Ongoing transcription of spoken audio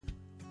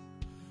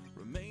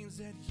Mountains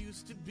that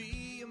used to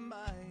be a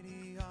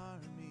mighty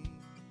army,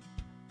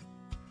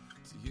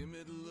 to him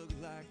it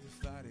looked like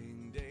the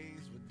fighting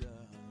days were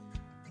done.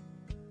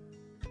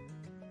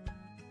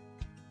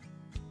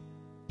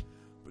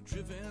 But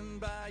driven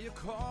by your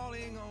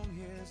calling on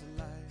his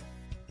life,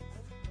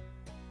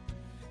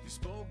 you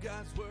spoke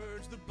God's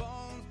words, the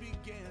bones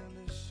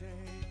began to shake.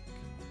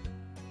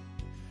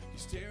 You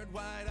stared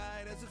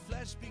wide-eyed as the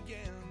flesh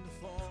began to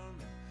form,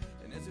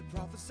 and as it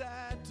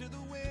prophesied to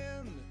the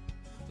wind,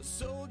 the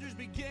soldiers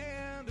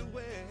began to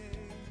wake.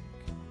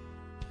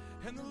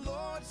 And the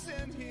Lord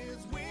sent his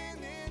wind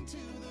into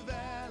the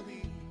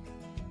valley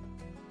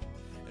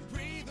and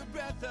breathed the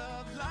breath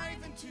of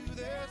life into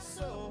their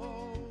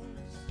souls,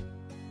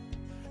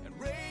 and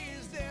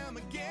raised them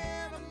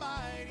again a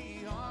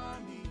mighty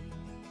army.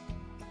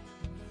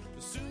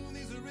 For soon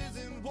these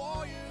arisen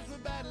warriors will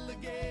battle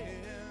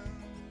again,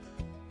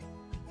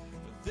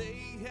 for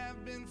they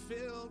have been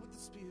filled with the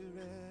Spirit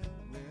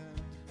wind.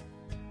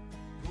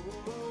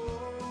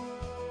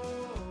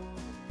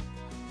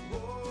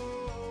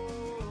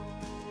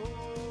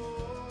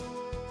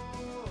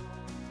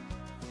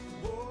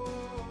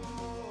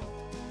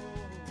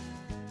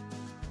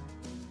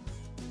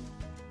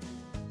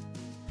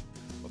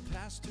 A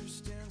pastor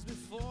stands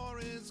before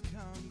his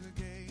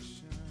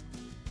congregation,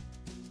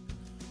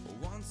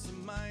 once a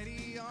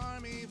mighty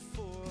army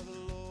for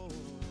the Lord,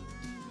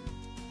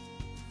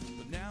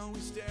 but now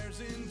he stares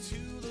into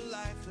the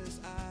lifeless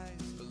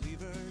eyes,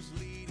 believers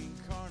leading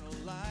carnal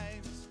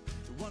lives.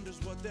 He wonders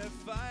what they're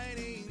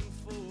fighting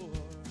for.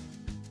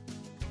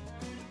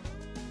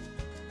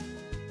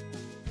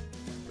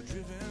 But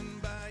driven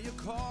by your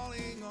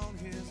calling on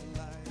his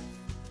life,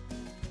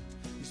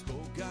 he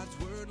spoke God's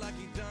word like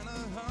he'd done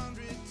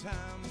 100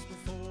 times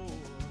before.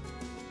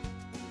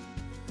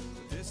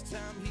 But this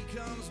time he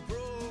comes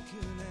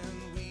broken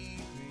and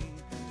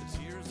weeping, the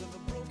tears of a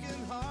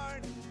broken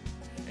heart,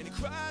 and he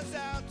cries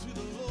out to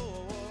the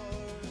Lord.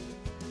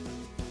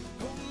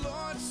 Oh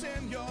Lord,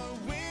 send your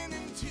wind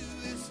into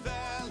this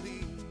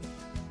valley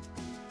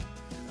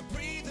and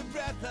breathe the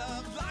breath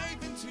of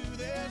life into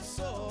their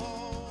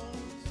souls,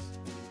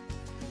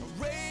 and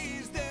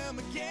raise them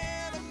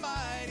again a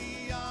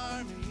mighty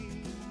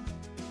army.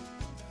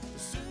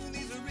 Soon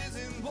these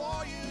arisen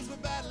warriors will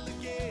battle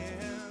again,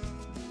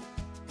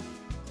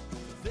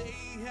 for they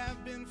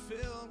have been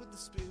filled with the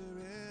Spirit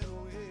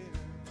wind.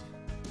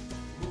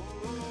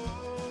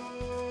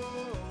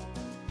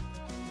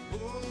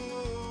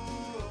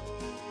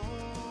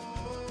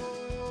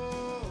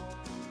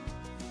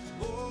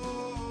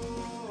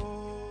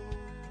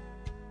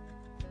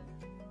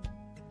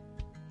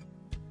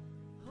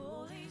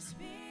 Holy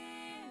Spirit,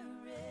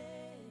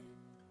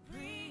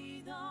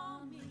 breathe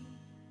on me,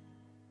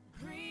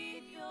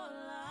 breathe your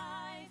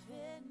life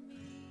in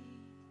me.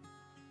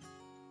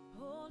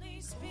 Holy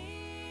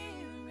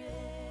Spirit,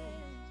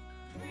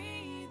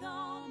 breathe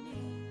on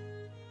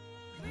me,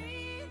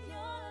 breathe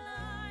your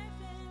life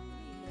in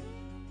me.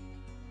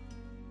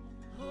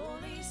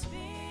 Holy Spirit,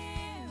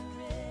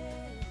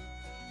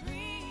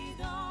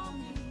 breathe on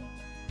me,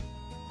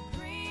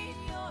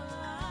 breathe your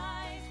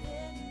life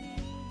in me.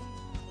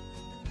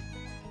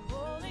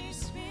 Holy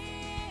Spirit,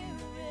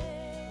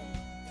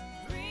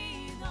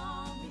 breathe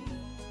on me,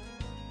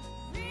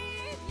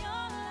 breathe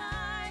your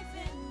life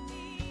in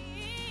me.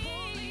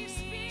 Holy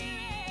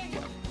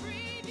Spirit,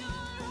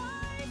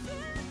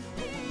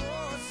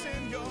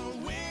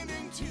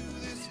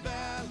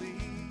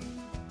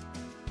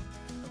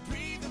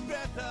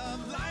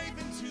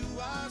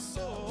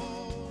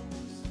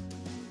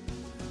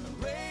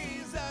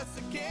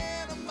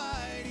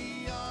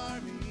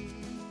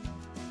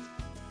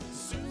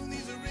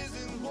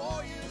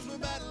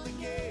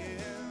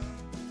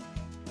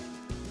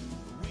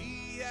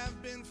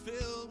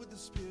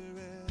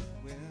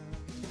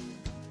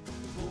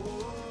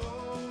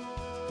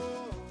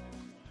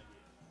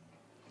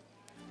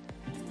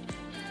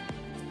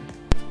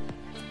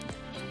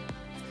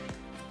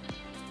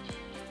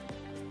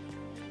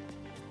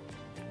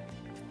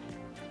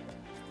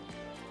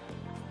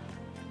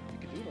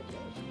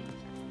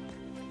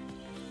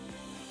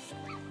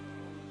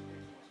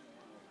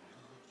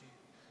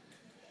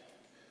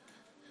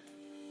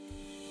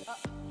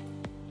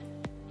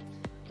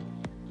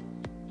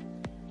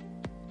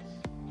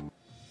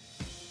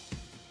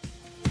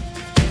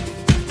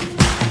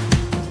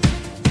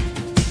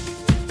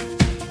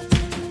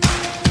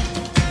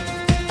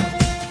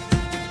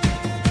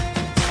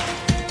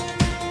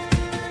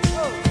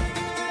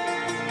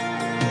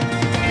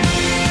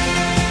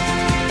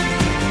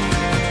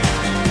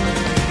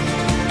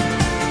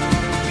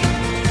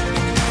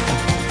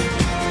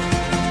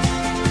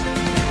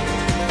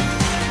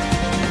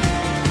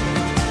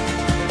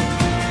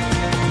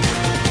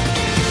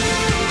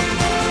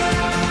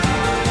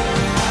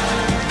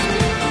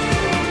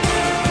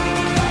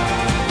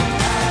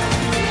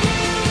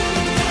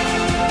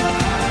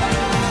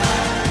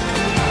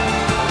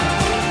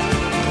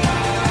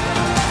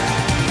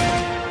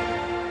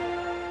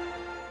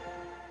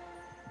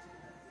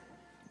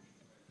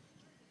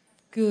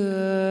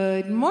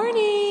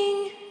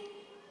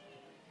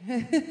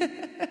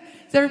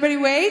 Is everybody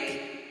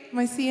awake? Am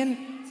I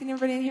seeing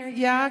everybody in here?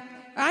 Yeah.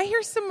 I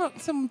hear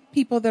some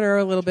people that are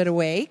a little bit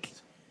awake.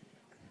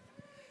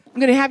 I'm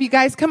going to have you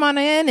guys come on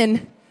in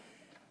and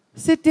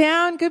sit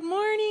down. Good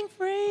morning,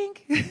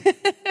 Frank.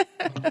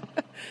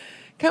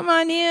 Come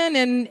on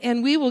in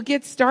and we will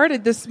get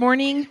started this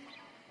morning.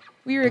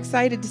 We are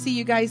excited to see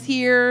you guys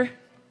here.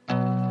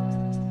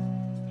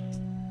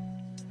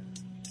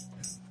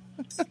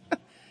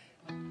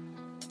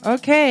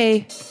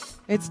 Okay,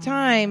 it's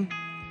time.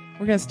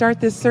 We're going to start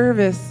this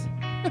service.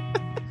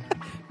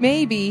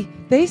 Maybe.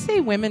 They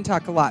say women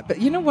talk a lot, but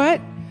you know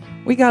what?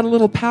 We got a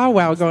little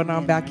powwow going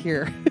on back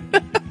here.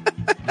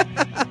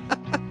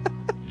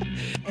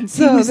 And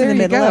see who's in the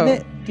middle of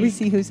it? Do you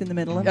see who's in the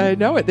middle of it? I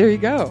know it. There you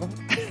go.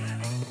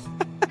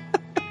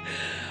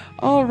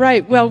 All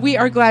right. Well, we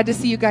are glad to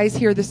see you guys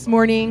here this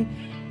morning.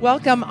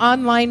 Welcome,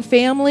 online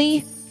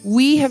family.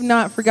 We have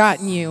not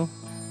forgotten you.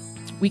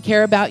 We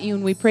care about you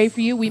and we pray for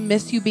you. We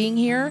miss you being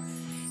here,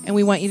 and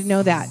we want you to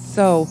know that.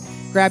 So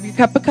grab your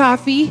cup of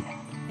coffee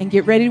and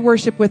get ready to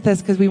worship with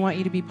us because we want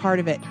you to be part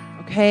of it,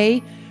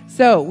 okay?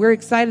 So we're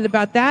excited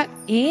about that,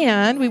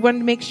 and we wanted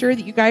to make sure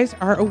that you guys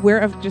are aware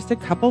of just a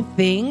couple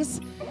things.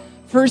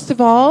 First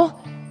of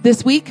all,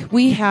 this week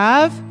we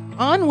have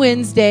on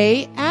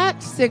Wednesday at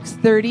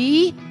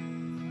 6:30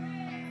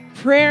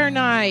 prayer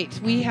night.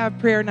 We have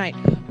prayer night.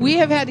 We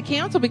have had to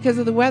cancel because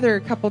of the weather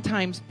a couple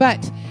times,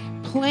 but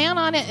plan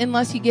on it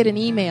unless you get an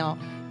email,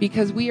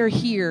 because we are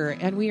here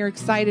and we are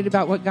excited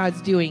about what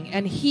God's doing,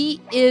 and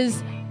He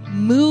is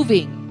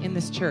moving in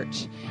this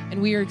church,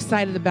 and we are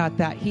excited about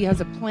that. He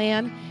has a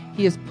plan.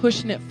 He is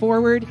pushing it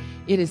forward.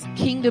 It is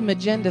kingdom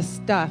agenda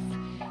stuff,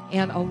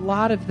 and a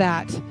lot of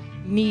that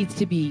needs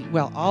to be,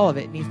 well, all of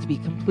it needs to be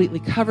completely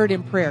covered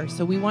in prayer.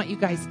 So we want you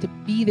guys to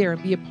be there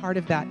and be a part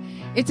of that.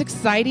 It's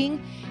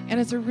exciting, and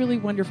it's a really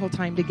wonderful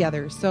time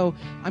together. So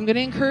I'm going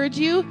to encourage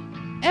you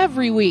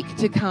every week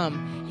to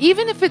come.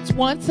 Even if it's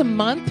once a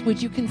month,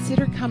 would you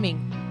consider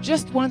coming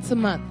just once a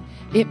month?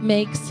 It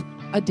makes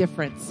a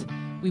difference.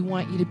 We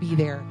want you to be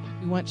there.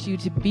 We want you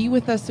to be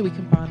with us so we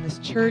can bond this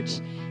church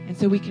and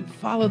so we can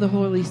follow the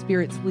Holy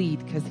Spirit's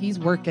lead because He's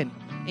working.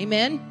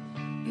 Amen?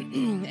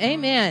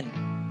 Amen.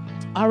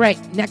 All right,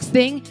 next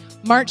thing,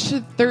 March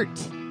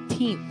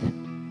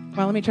 13th.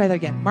 Well, let me try that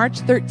again. March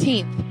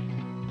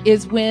 13th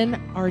is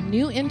when our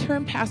new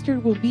interim pastor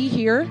will be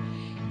here,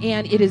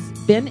 and it is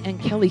Ben and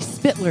Kelly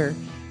Spittler.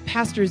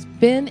 Pastors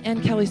Ben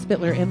and Kelly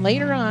Spittler. And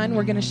later on,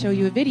 we're going to show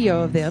you a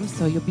video of them,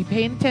 so you'll be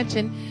paying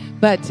attention.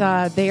 But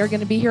they are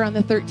going to be here on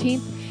the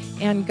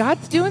 13th. And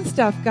God's doing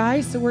stuff,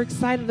 guys, so we're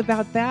excited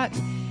about that.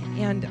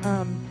 And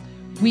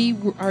we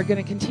are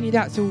going to continue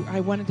that, so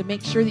I wanted to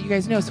make sure that you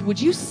guys know. So would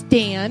you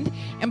stand?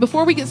 And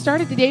before we get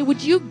started today,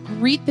 would you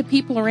greet the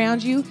people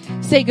around you?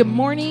 Say good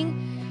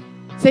morning.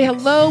 Say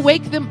hello.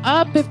 Wake them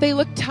up if they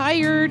look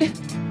tired.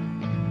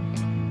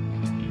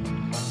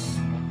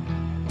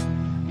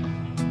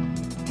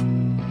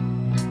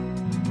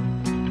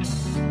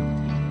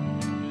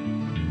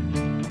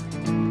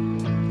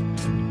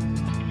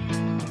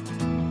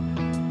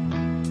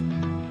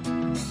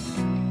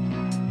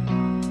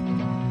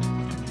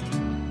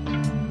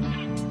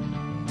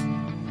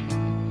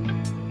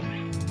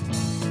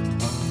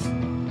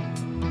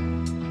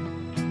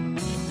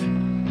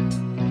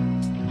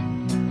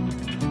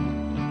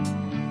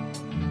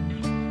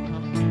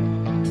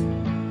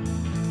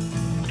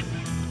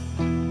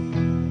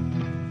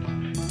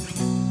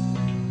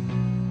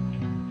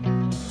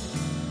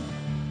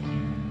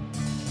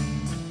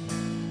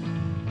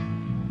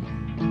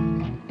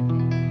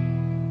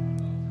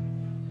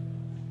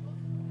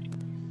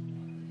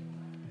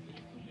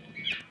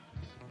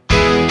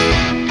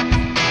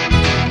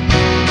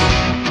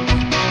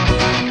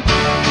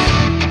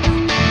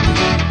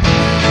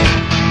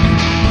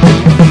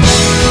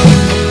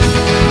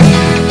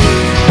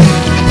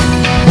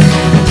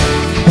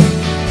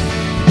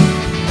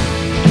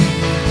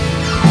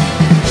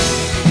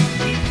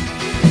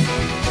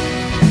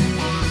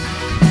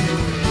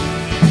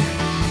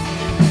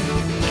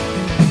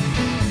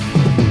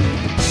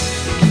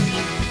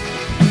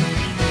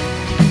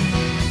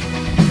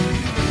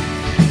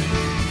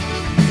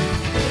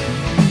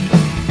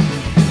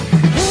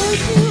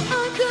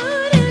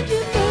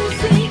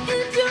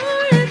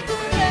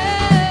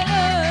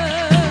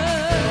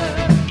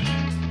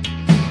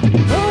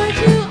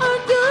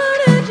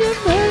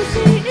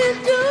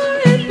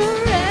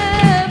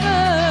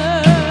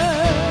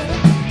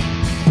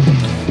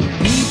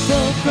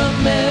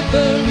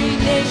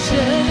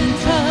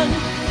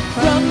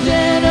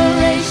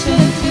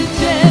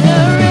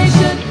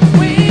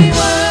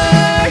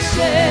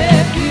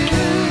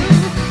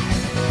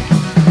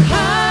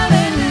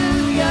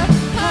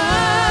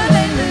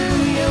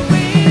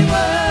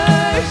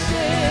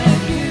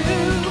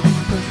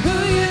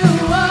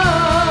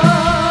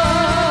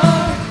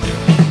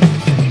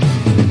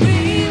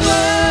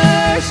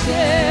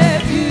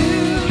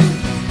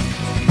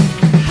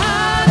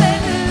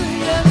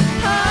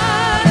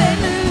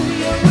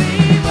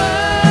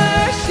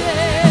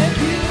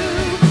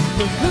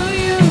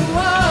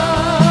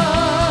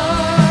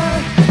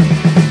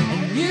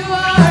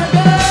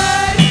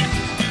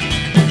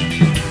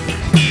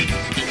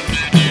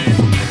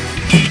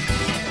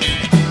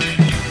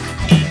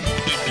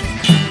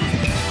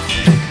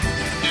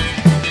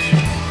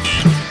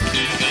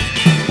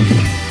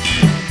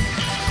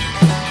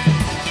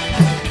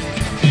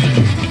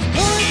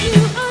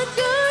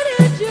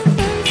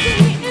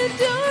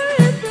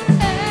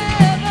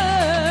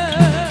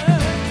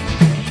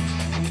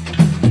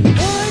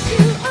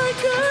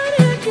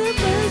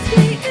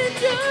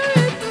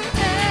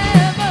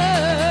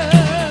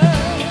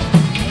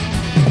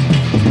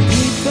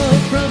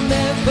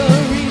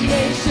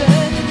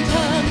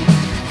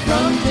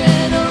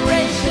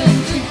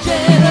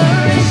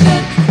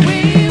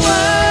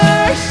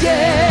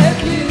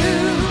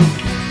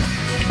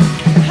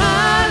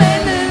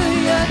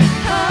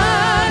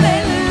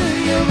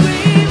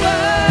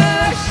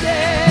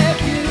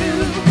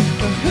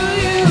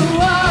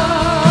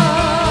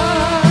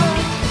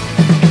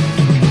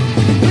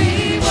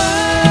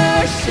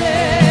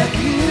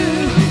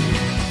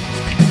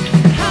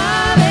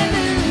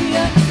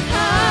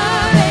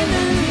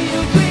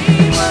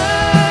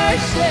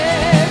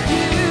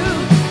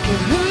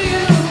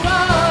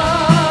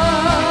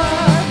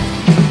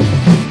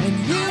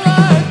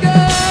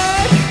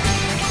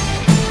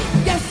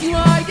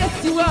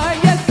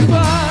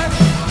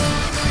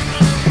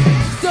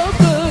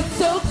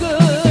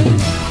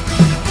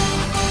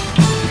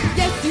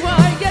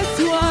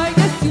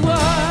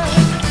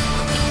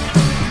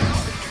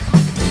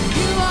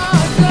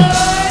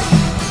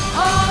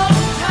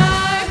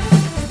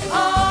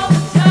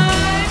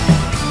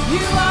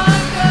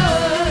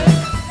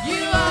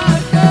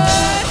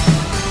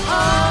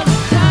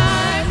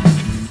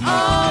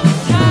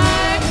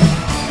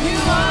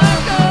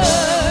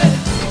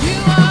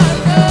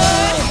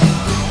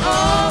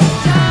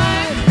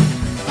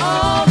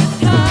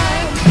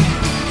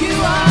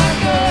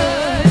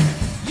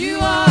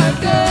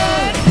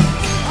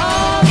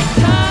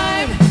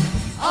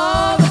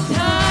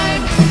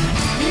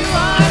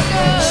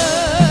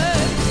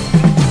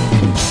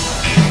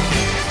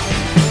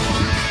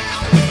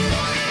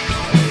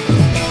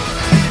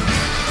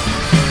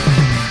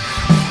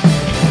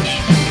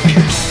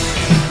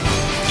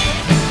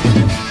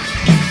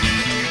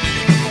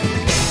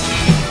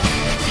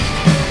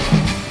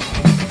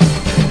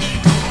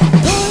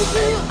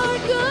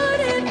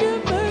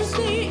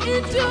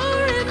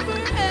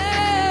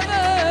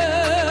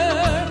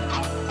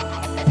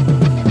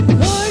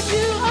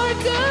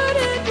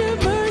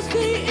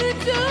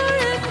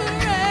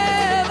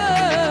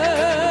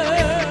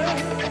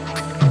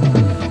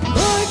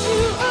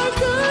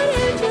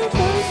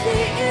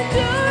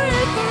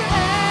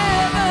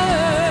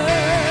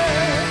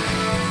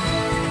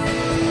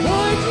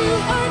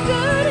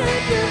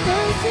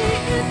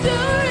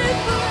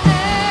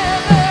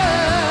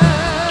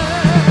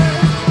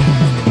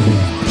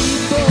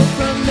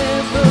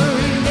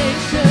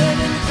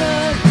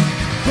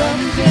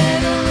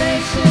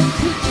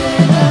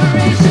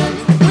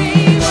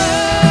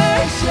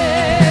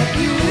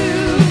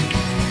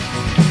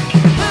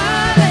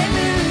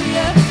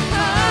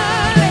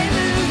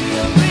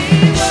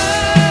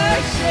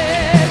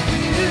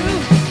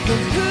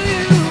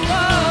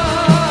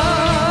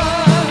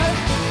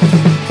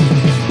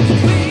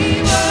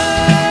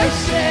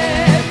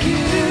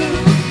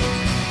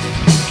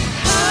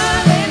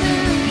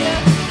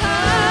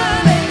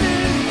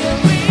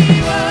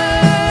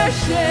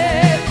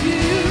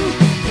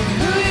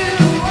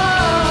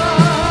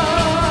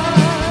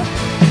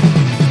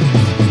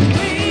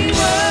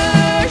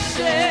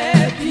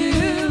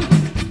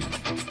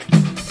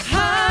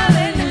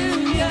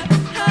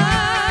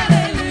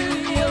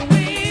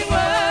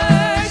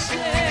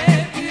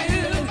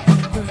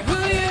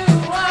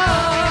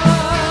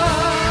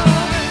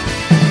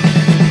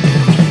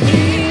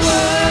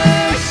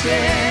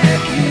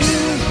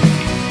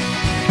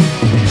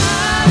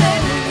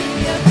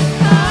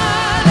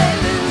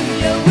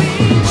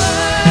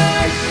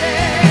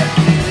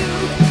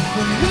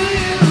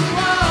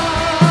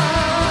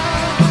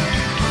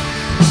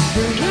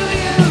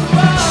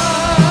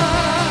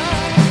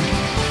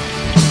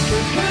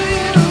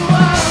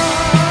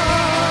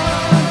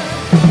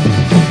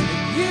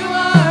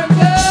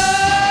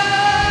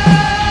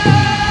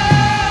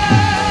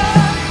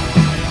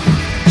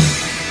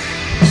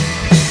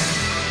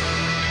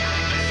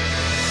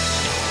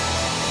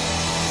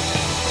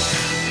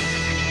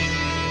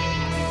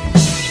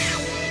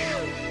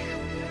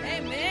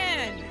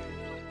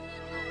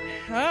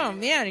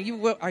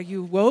 Amen. Are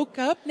you woke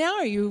up now?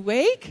 Are you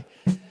awake?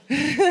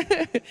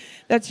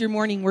 That's your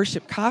morning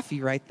worship coffee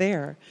right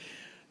there.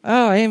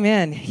 Oh,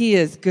 amen. He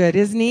is good,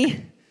 isn't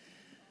he?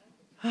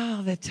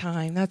 All the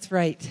time. That's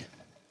right.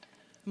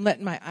 I'm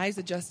letting my eyes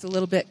adjust a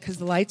little bit because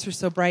the lights are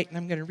so bright, and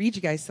I'm going to read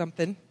you guys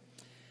something.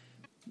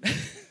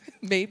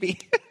 Maybe.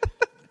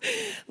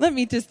 Let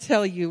me just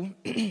tell you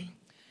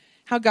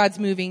how God's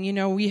moving. You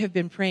know, we have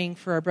been praying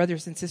for our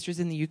brothers and sisters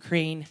in the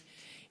Ukraine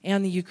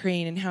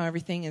and how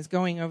everything is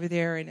going over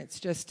there, and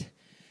it's just,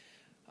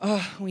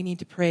 we need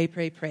to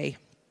pray.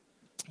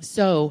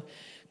 So,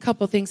 a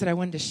couple things that I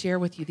wanted to share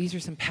with you. These are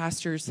some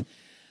pastors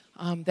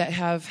that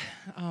have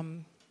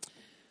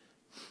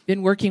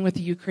been working with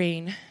the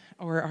Ukraine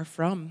or are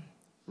from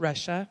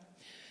Russia.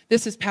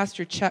 This is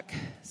Pastor Chuck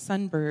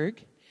Sundberg,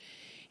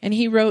 and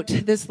he wrote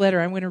this letter.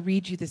 I'm going to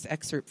read you this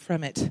excerpt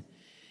from it.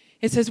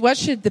 It says, "What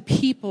should the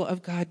people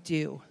of God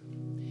do?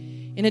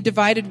 In a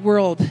divided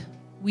world,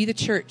 we, the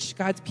church,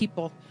 God's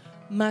people,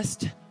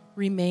 must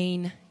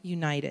remain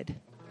united.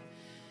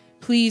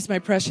 Please, my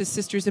precious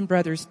sisters and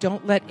brothers,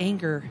 don't let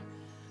anger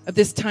of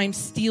this time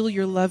steal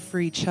your love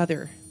for each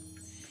other.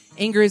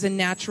 Anger is a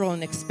natural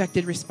and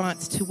expected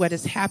response to what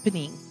is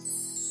happening.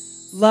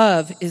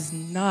 Love is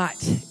not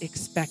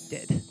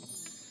expected."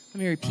 Let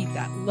me repeat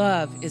that.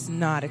 Love is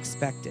not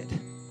expected.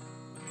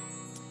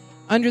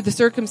 Under the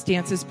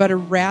circumstances, but a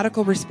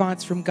radical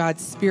response from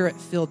God's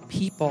Spirit-filled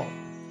people.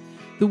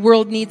 The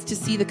world needs to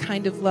see the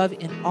kind of love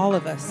in all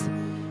of us.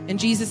 And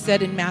Jesus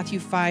said in Matthew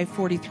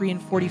 5:43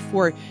 and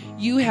 44,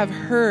 "You have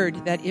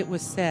heard that it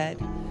was said,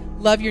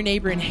 'Love your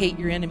neighbor and hate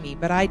your enemy.'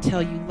 But I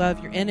tell you,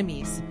 love your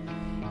enemies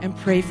and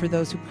pray for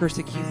those who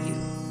persecute you."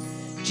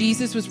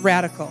 Jesus was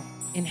radical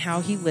in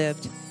how he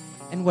lived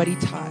and what he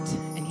taught,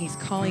 and he's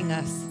calling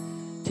us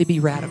to be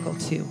radical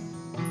too.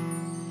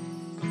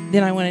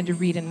 Then I wanted to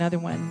read another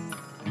one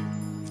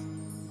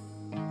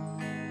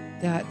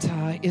that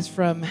is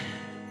from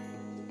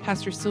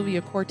Pastor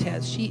Sylvia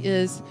Cortez. She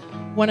is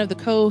one of the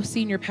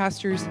co-senior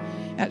pastors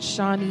at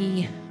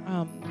Shawnee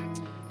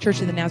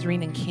Church of the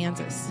Nazarene in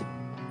Kansas.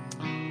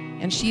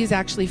 And she is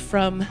actually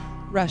from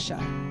Russia.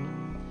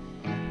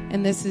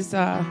 And this is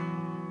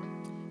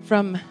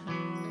from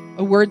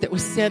a word that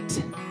was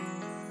sent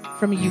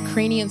from a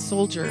Ukrainian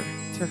soldier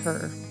to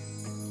her.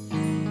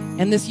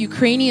 And this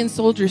Ukrainian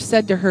soldier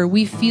said to her,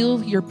 "We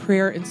feel your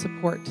prayer and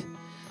support.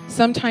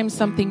 Sometimes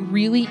something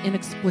really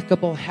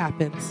inexplicable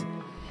happens,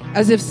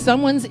 as if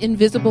someone's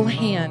invisible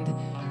hand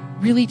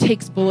really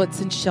takes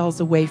bullets and shells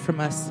away from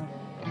us,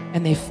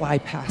 and they fly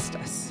past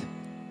us.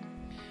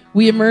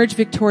 We emerge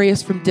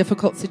victorious from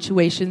difficult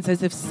situations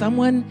as if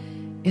someone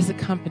is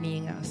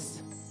accompanying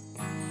us.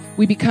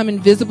 We become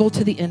invisible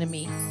to the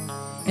enemy,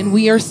 and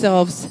we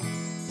ourselves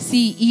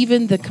see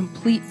even the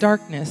complete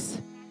darkness,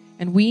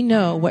 and we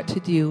know what to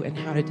do and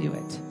how to do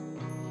it.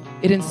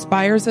 It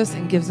inspires us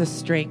and gives us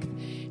strength,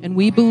 and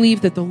we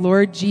believe that the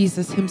Lord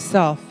Jesus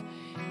himself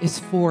is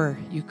for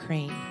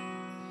Ukraine.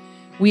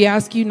 We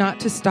ask you not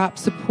to stop,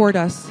 support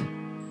us,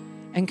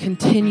 and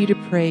continue to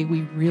pray.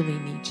 We really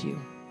need you."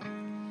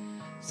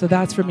 So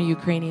that's from a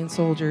Ukrainian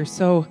soldier.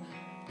 So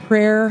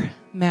prayer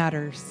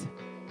matters.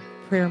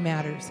 Prayer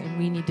matters, and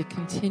we need to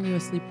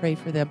continuously pray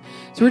for them.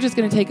 So we're just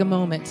going to take a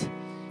moment.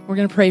 We're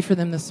going to pray for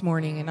them this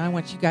morning, and I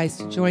want you guys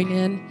to join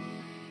in,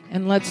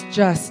 and let's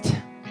just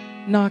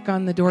knock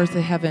on the doors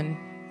of heaven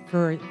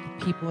for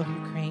the people of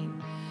Ukraine.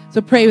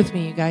 So pray with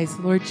me, you guys.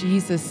 Lord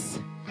Jesus,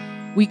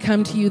 we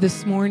come to you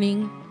this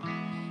morning,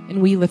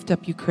 and we lift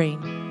up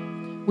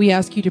Ukraine. We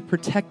ask you to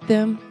protect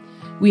them.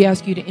 We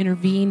ask you to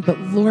intervene, but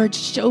Lord,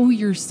 show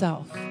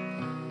yourself.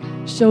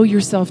 Show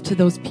yourself to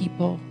those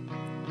people.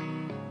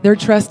 They're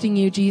trusting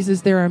you,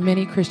 Jesus. There are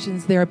many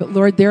Christians there, but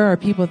Lord, there are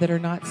people that are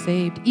not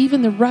saved.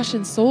 Even the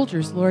Russian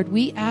soldiers, Lord,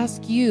 we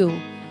ask you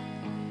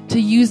to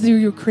use the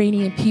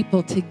Ukrainian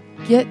people to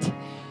get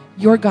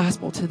your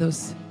gospel to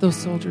those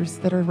soldiers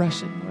that are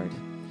Russian, Lord.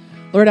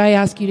 Lord, I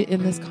ask you to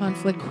end this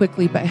conflict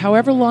quickly, but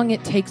however long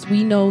it takes,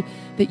 we know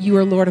that you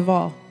are Lord of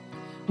all.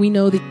 We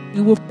know that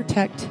you will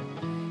protect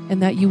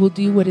and that you will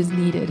do what is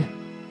needed.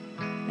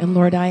 And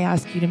Lord, I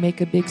ask you to make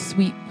a big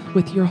sweep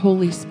with your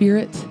Holy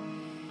Spirit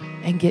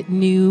and get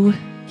new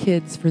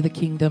kids for the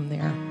kingdom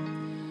there.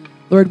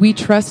 Lord, we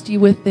trust you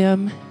with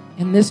them,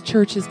 and this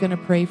church is going to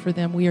pray for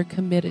them. We are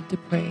committed to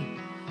pray.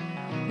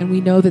 And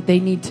we know that they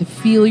need to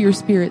feel your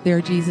spirit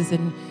there, Jesus,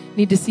 and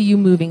need to see you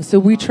moving. So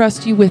we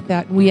trust you with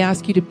that, and we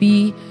ask you to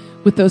be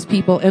with those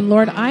people. And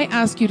Lord, I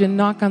ask you to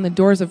knock on the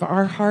doors of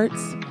our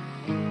hearts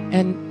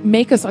and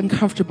make us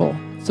uncomfortable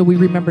so we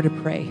remember to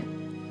pray.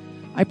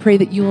 I pray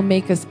that you will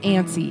make us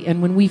antsy,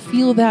 and when we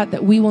feel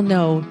that we will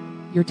know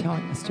you're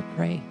telling us to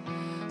pray.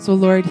 So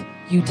Lord,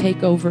 you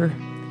take over.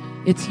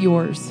 It's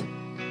yours.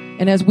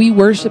 And as we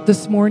worship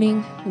this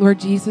morning, Lord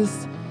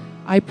Jesus,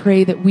 I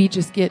pray that we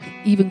just get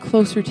even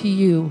closer to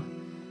you,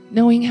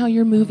 knowing how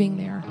you're moving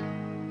there.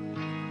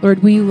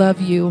 Lord, we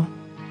love you,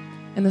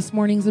 and this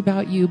morning's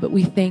about you, but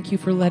we thank you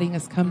for letting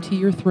us come to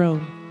your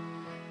throne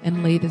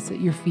and lay this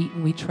at your feet,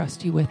 and we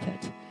trust you with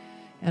it.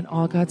 And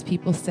all God's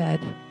people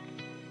said,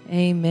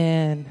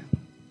 amen.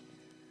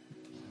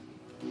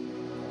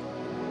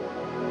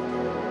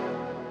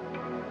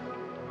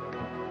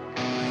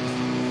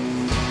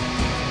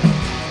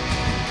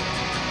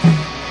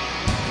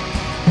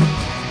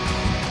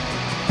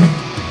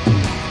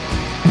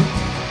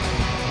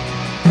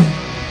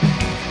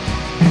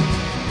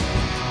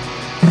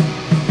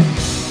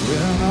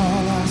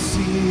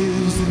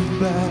 tears that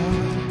bow.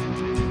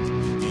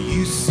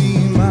 You see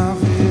my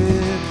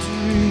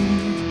victory.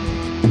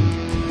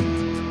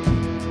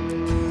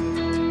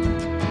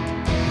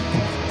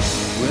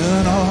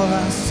 When all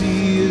I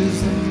see is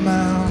the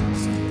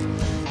mountain,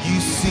 you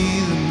see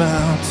the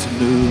mountain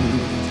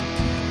move.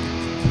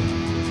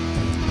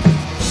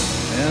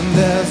 And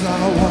as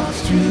I walk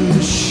through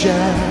the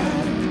shadow,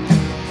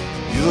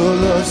 your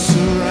love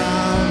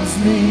surrounds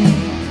me.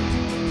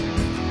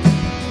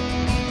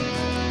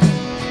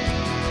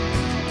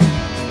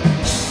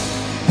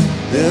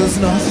 There's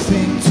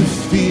nothing to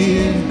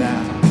fear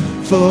now,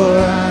 for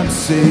I'm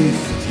safe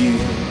with you.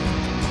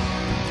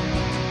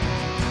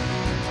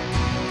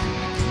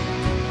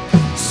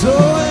 So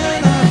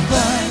when I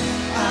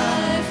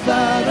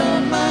fight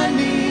on my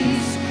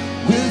knees,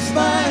 with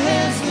my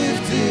hands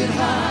lifted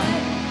high.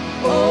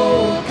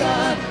 Oh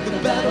God, the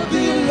battle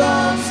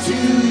belongs to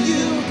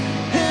you,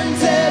 and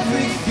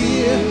every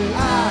fear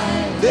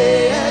I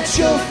lay at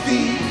your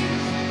feet.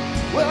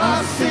 Well,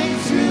 I'll sing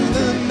through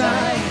the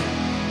night.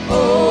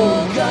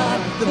 Oh God,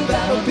 the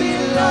battle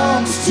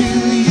belongs to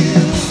you.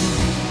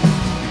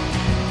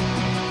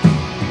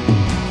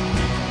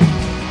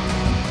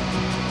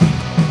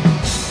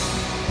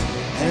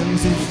 And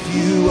if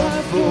you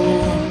are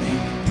for me,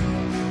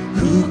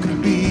 who can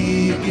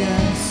be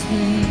against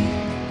me?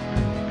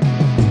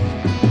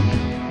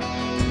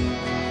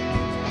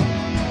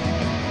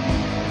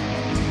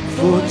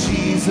 For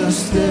Jesus,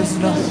 there's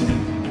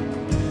nothing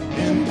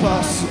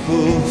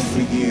impossible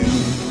for you.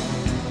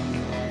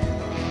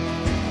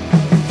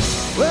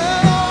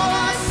 Well, all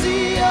I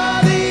see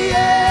are the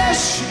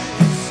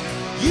ashes.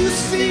 You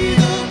see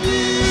the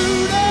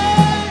beauty.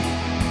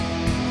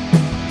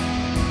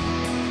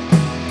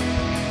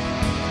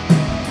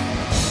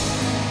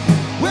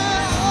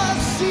 Well, all I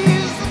see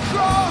is the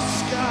cross,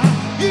 God.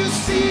 You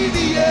see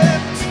the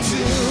empty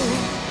tomb.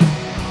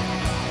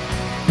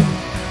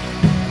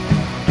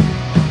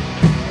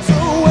 So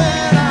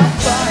when I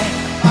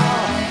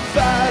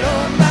fight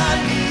on my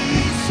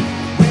knees,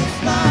 with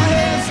my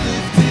hands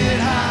lifted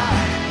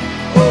high.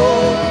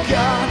 Oh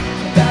God,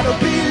 the battle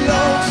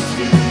belongs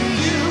to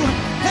you,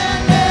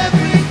 and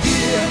every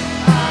fear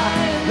I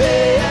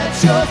lay at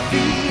your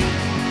feet.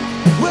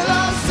 Well,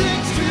 I'll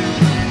sing through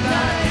the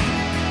night.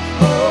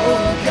 Oh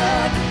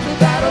God, the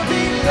battle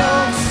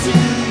belongs to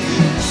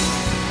you.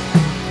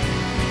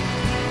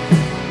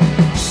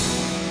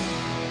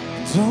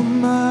 And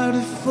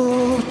almighty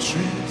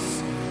fortress,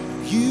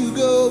 you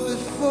go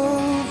before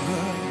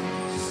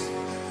us.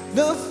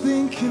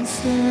 Nothing can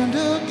stand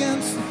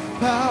against the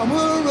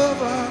power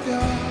of our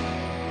God.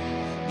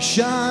 You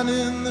shine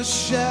in the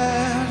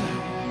shadow,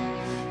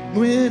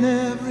 win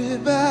every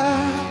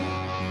battle.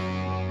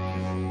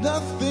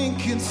 Nothing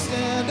can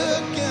stand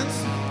against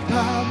the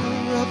power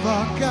of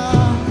our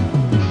God.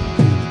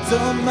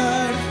 The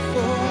mighty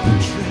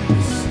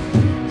fortress,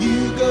 you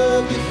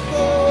go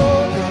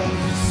before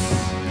us.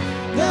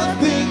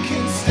 Nothing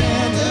can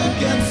stand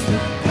against the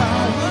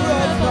power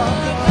of our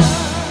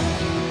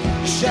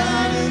God.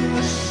 Shine in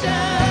the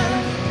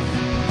shadow,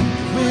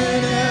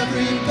 win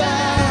every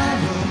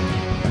battle.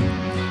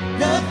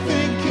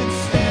 Nothing can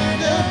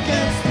stand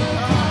against the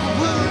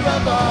power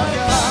of our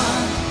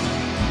God.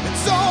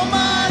 It's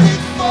almighty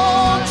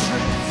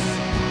fortress,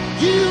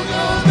 you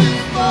go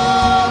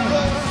before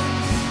us.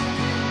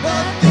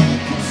 Nothing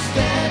can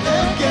stand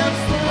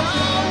against the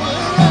power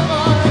of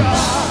our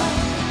God.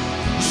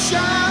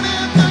 Shine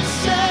in the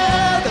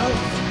shadow,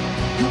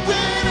 you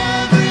win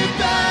every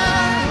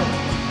battle.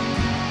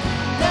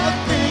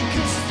 Nothing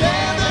can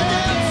stand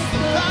against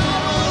the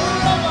power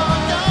of our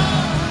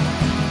God.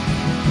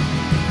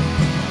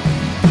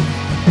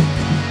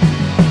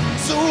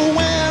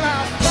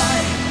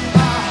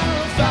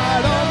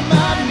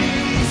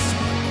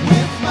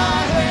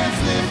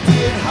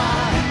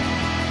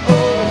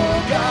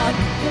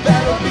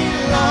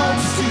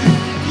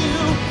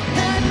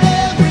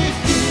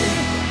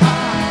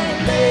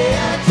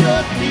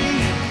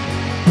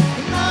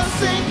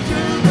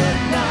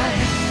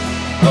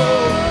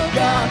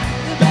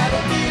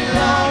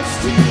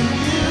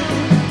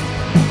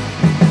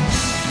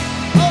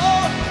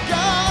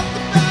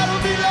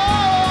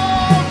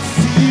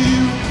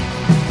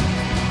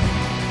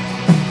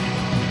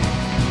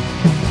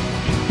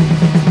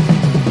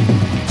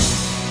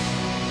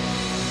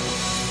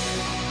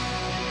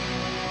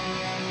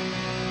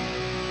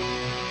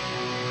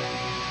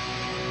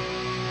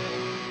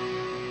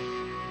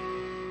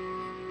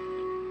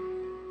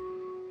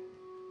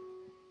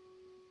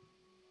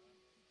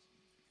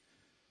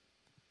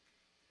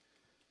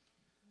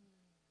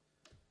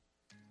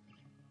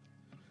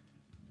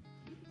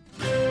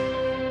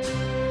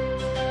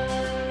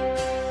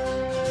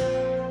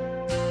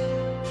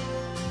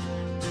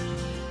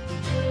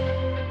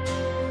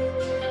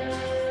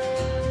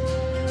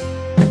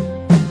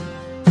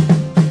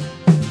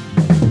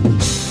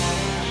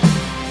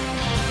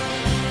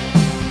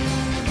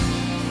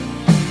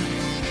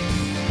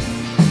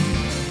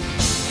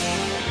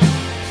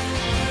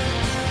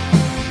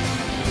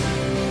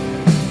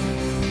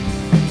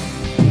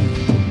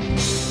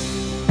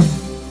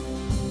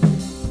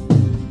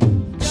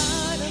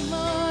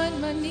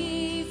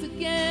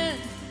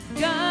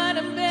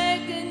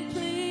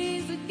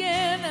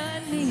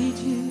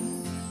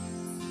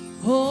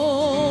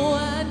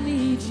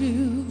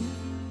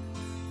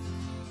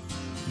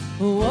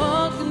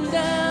 walking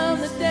down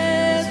the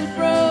desert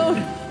road,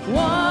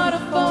 water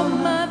for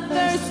my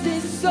thirsty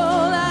soul.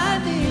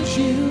 I need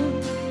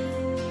you.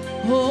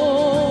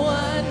 Oh,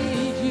 I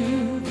need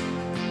you.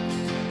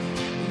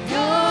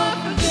 Your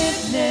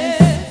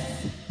forgiveness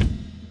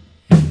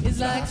is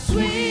like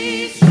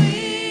sweet,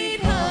 sweet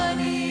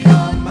honey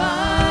on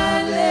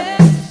my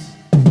lips.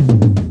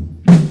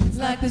 It's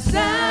like the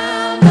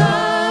sound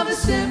of a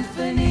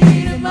symphony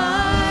to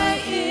my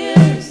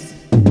ears,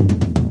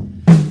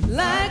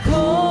 like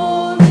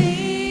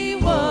holy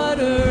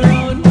water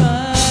on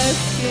my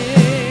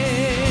skin.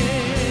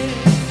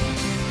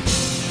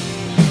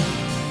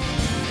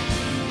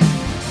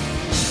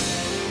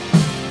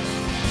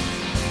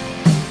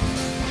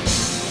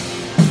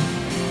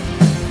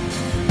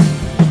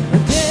 A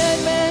dead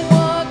man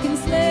walking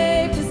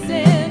slave to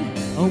sin.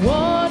 I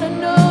wanna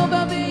know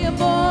about being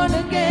born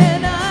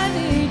again. I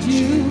need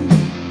you.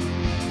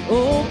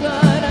 Oh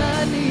God,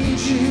 I need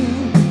you.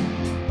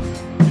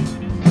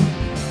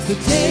 So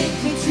take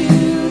me to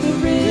the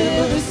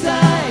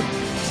riverside,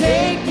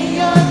 take me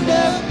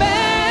under,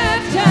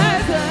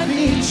 baptize. I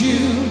need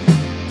you.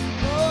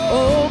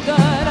 Oh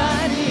God,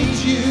 I need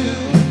you.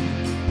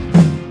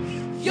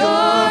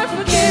 Your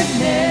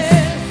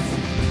forgiveness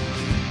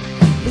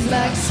is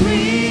like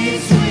sweet,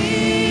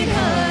 sweet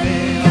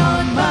honey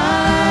on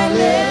my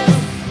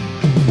lips,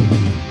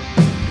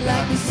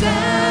 like the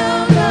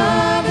sound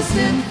of a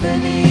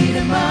symphony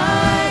to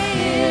my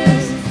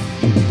ears,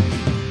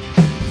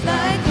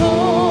 like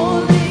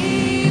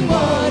holy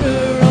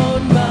water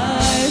on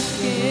my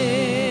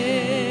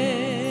skin.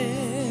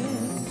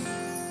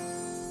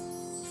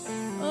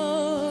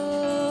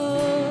 Oh,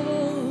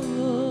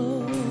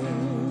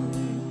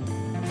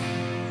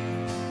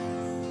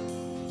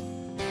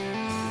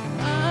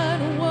 I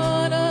don't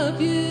wanna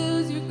view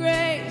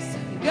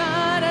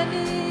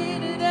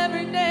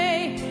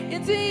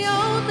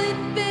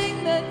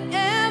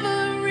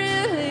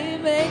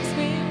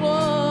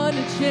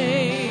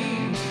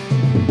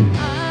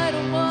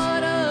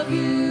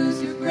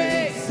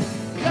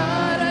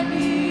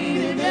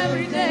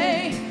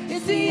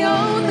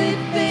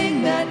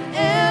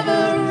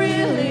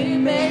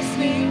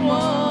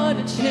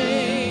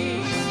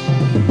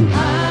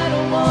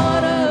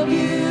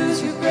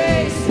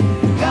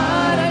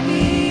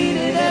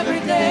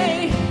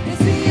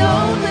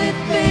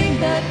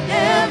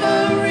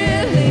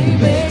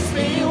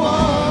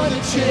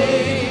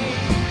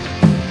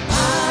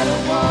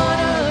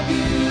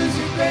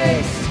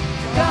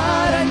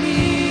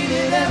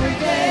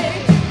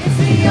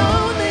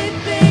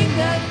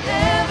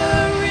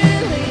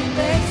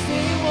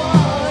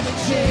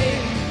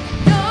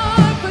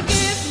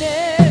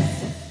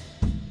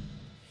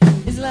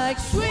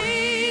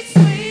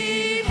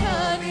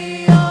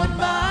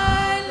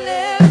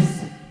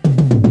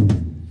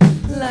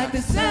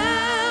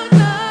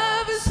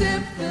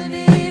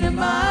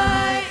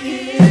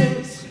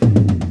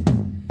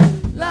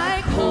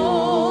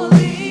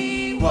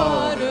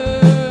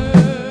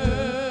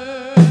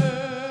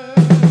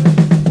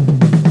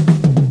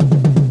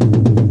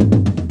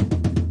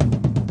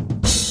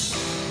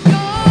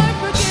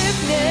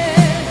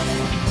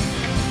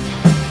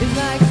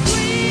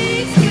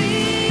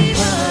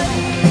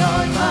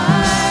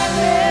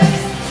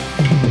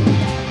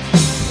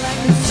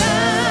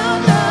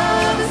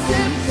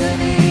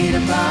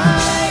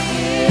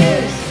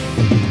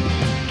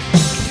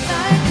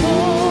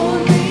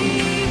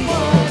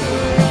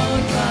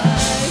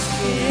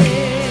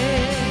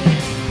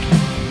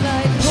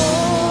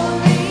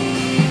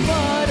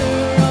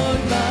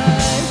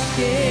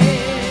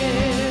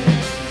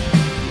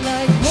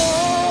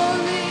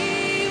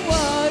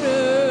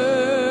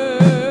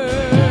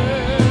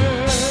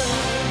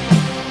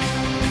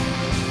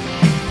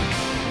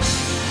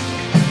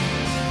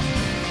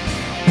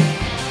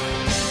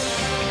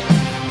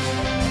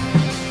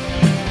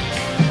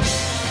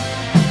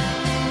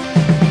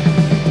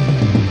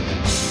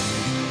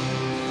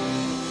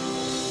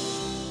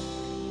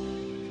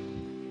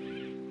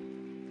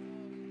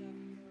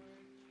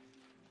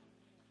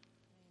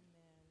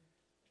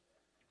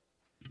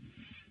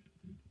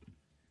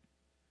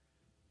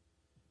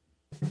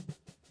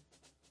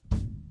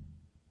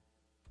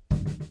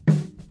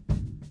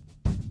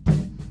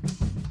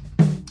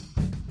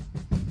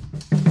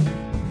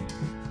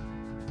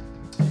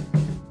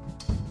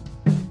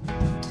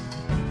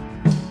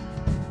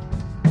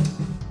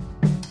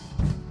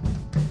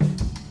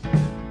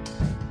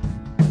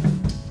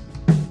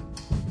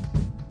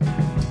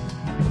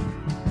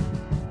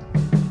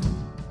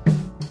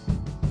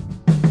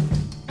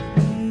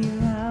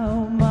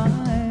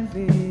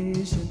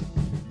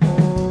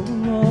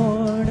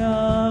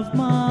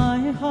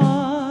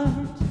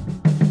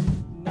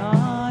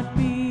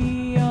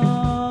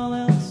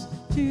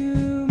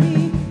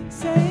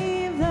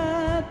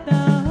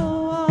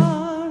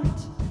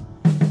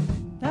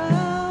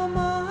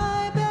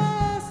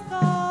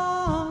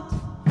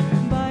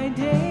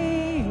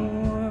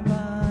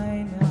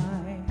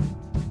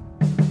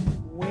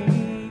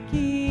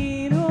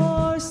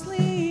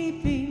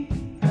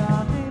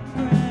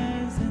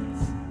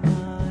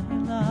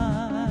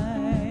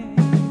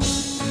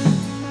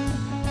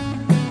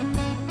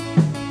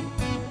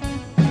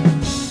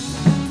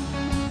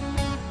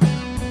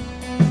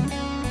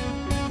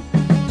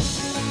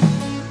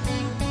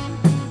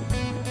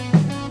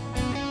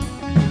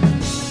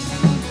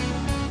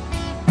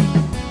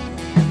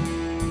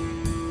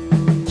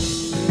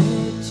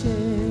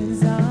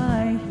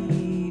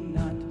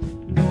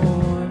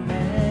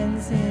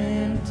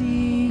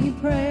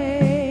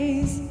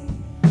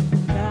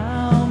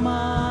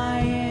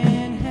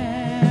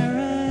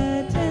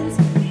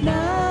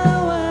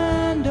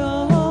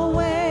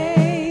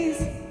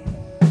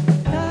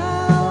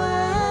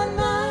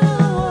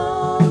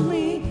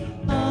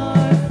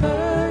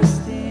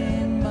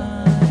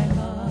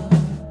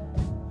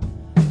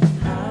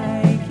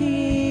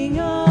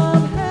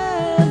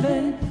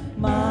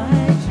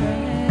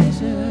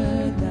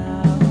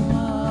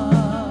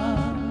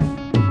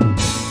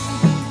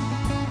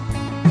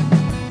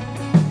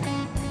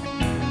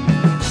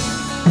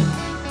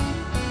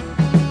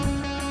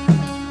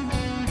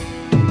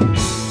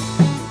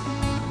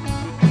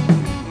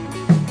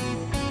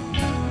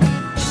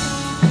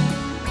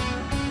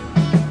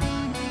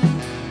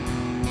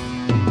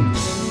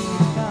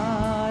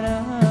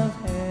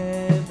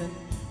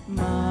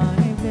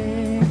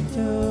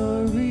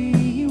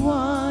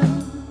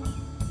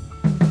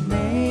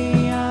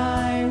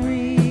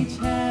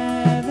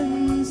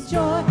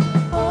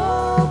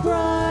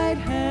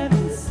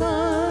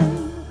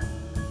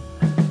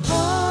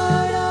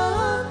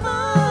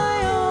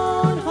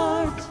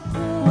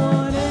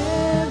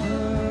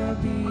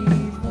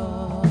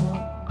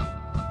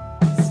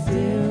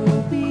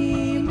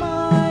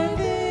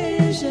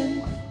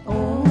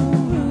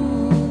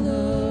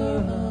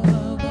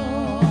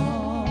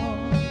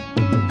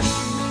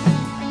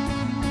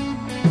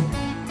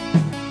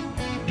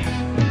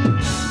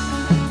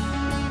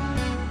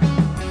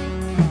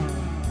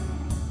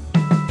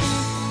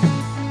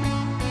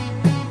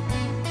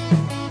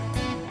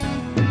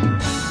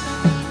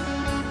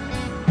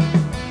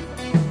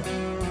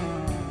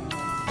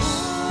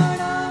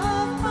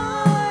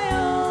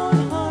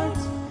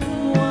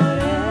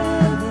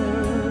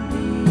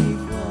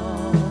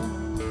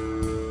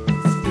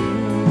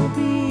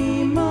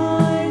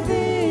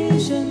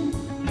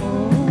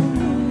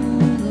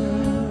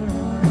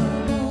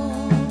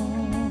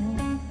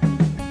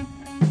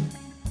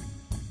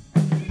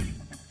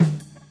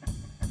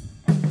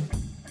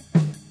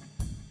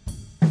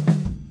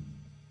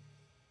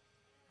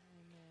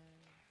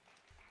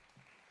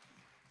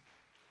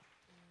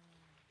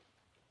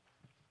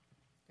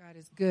God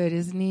is good,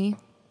 isn't he?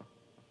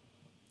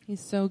 He's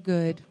so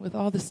good. With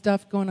all the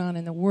stuff going on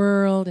in the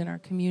world, in our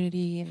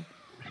community, and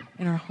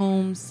in our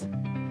homes,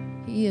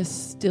 he is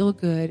still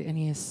good, and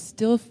he is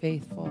still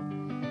faithful.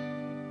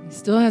 He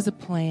still has a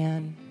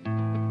plan.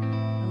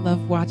 I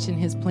love watching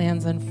his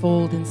plans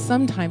unfold. And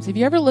sometimes, have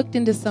you ever looked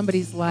into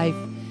somebody's life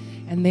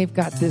and they've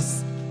got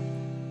this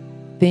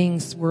thing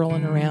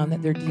swirling around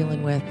that they're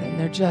dealing with, and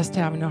they're just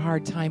having a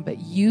hard time, but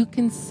you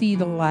can see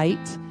the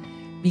light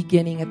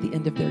beginning at the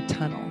end of their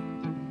tunnel.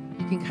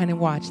 You can kind of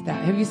watch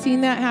that. Have you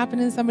seen that happen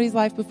in somebody's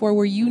life before,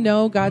 where you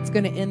know God's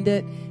going to end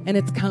it and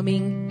it's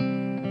coming?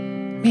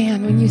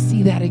 Man, when you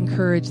see that,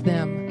 encourage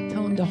them.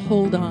 Tell them to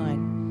hold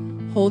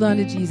on. Hold on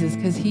to Jesus,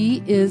 because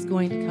he is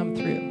going to come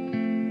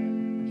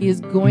through. He is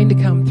going to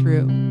come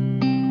through.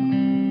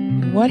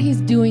 And what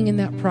he's doing in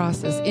that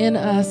process, in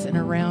us and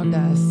around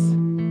us,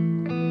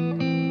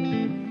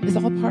 is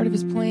all part of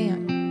his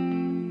plan.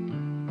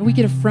 And we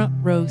get a front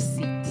row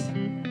seat,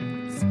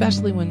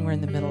 especially when we're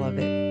in the middle of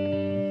it.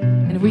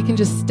 And if we can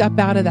just step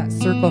out of that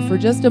circle for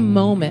just a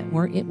moment,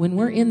 when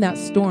we're in that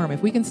storm,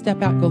 if we can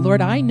step out and go,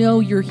 Lord, I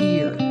know you're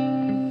here.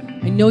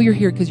 I know you're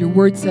here because your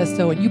word says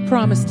so, and you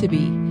promised to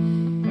be.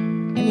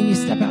 And then you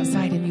step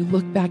outside and you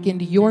look back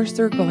into your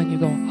circle and you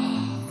go,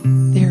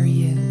 oh, there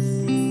he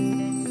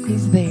is.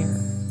 He's there.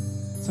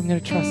 So I'm going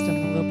to trust him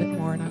a little bit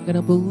more, and I'm going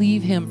to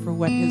believe him for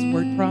what his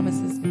word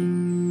promises me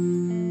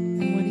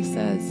and what he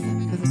says,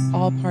 because it's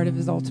all part of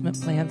his ultimate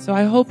plan. So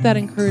I hope that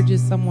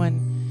encourages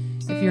someone.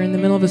 If you're in the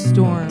middle of a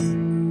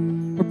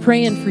storm, we're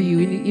praying for you,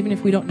 even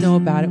if we don't know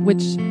about it,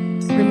 which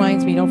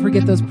reminds me, don't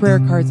forget those prayer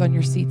cards on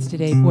your seats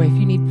today. Boy, if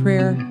you need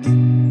prayer,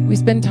 we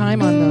spend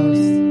time on those.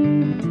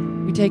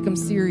 We take them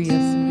serious,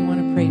 and we want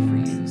to pray for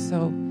you.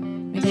 So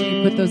make sure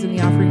you put those in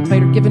the offering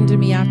plate or give them to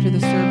me after the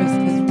service,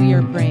 because we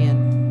are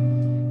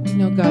praying. We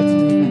know God's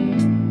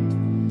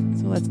moving.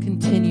 So let's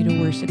continue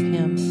to worship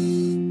him.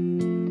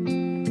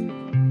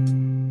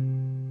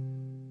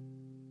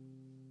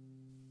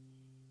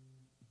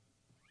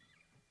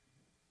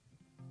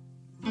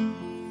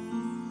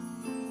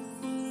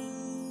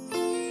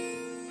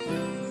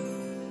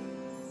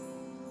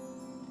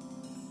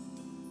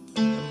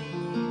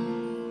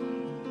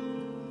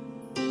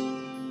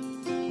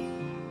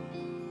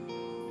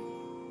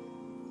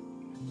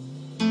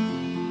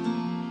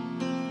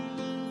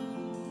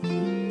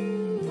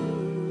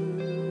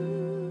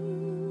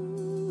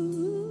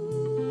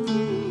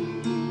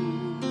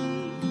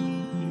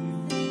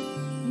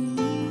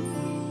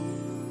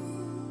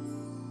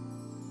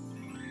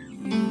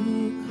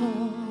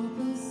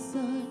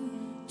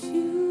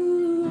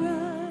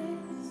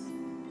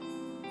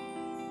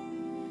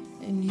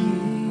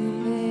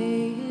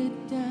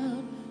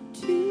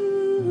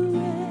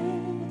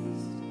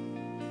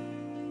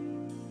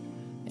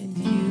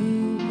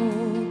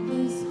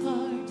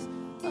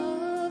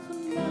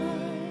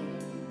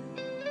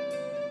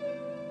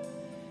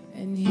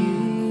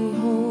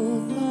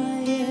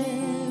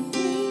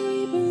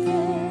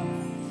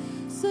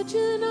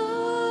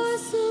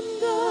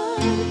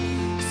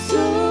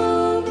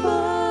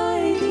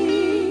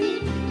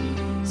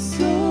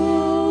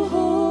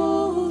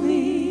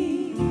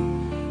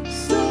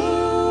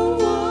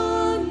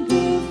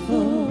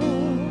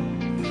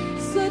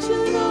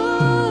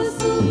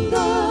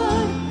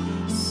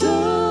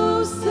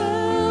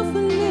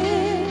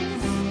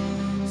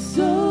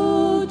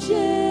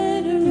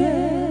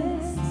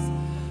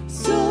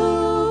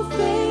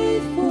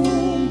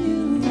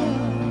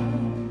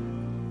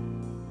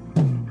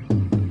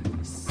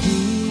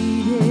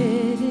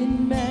 Seated in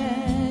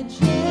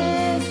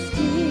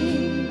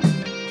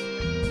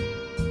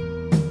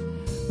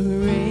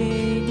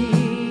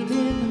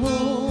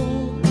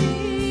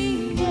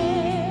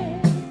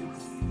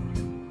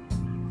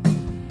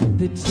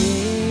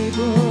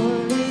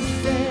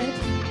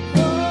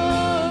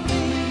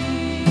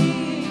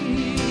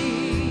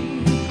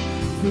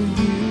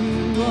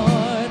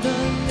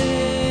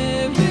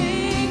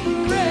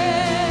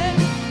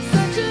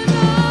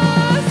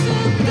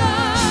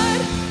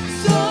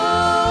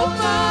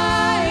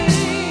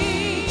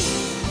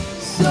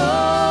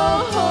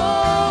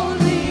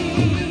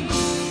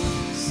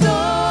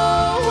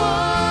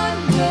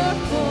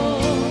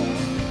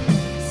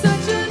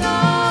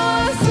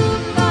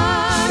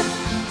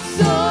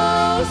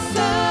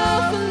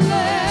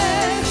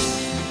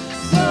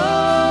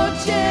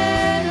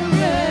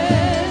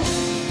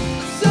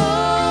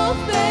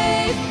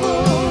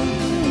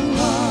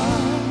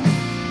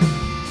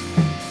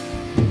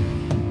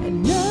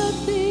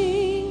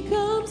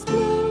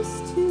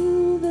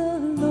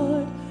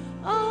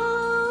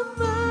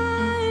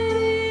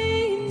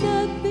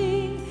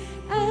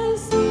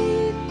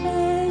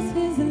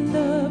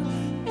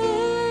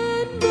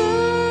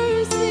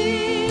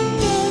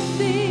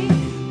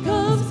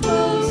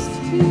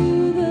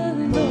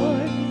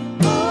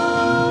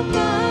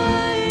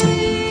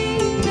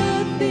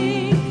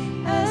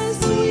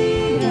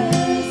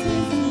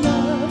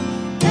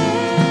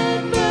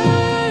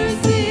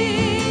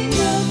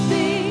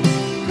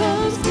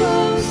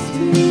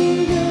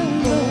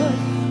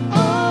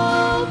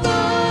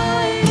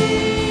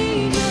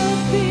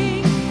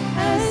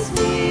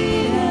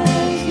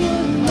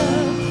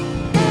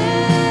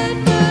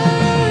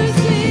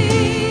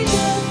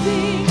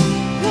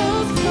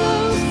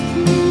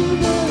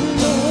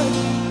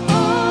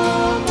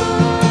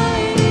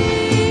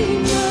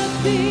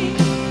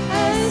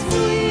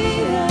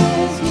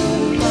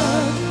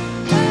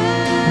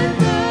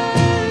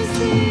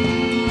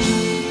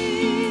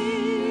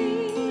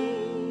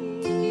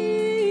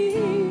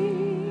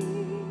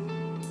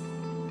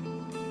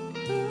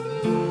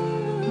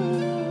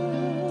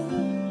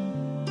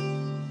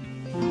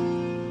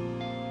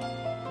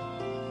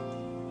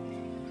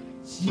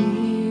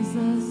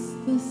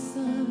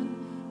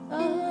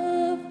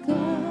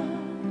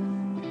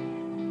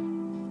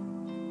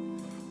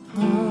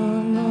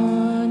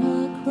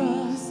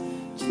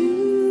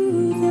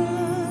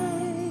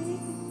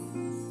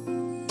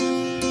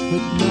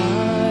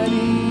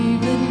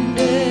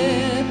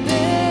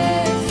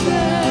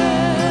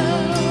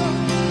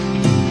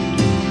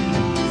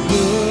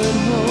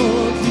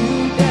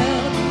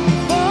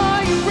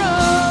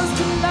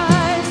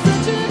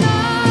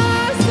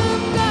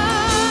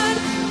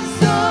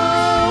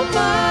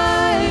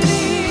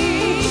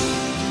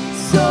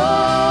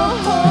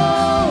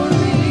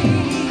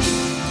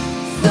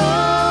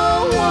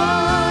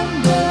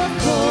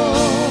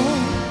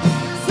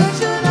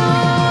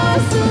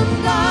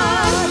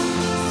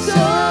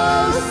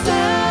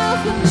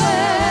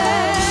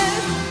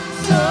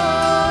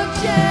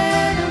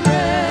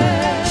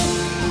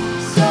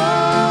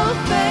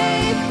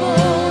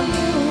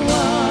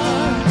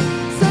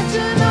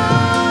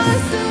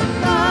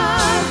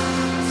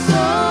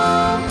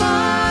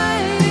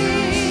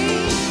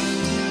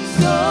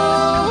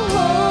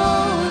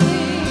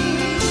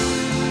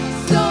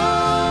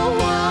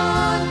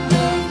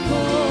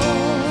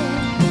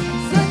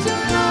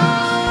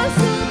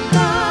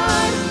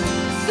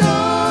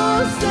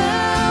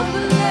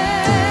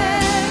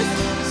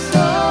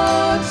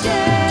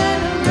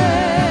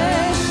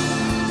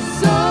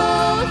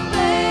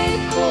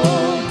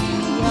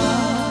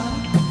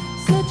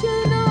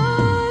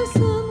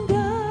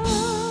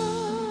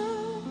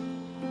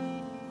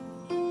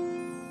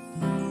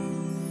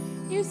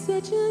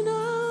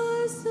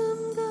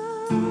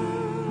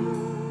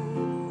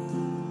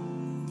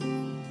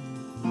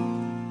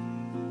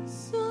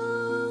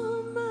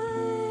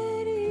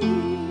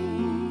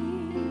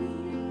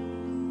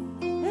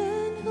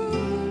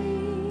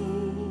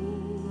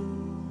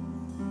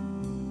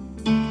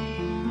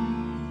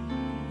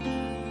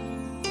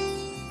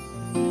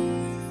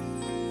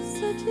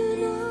Such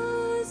an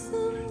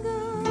awesome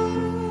God,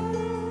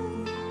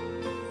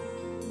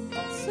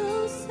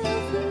 so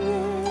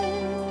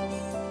selfless,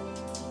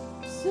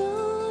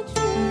 so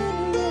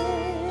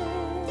generous.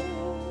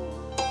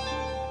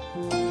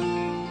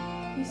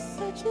 You're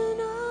such an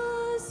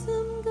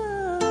awesome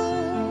God,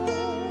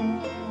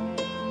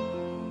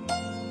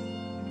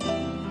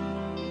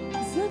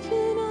 such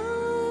an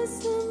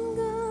awesome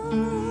God.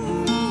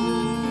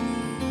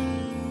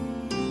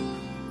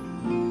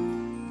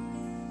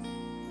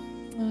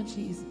 Oh,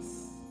 Jesus.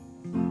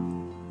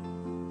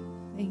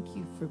 Thank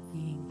you for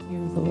being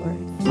here,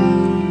 Lord.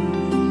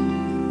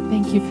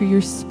 Thank you for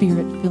your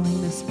spirit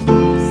filling this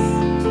place.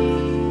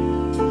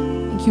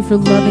 Thank you for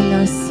loving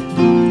us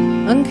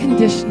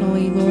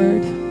unconditionally,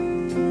 Lord.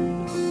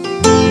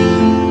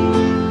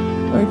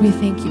 Lord, we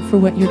thank you for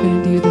what you're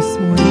going to do this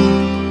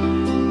morning.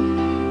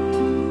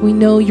 We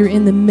know you're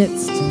in the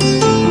midst of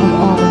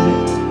all of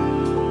it.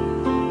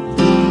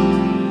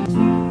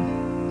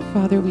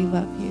 Father, we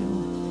love you.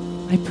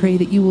 I pray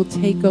that you will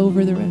take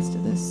over the rest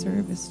of this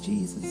service,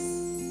 Jesus.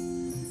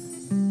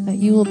 That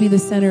you will be the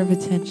center of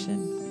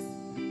attention.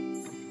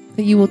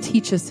 That you will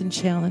teach us and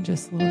challenge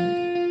us, Lord.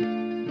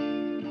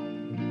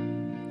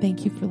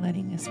 Thank you for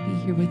letting us be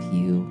here with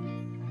you.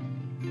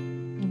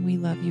 And we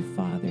love you,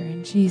 Father.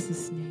 In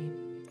Jesus'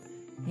 name,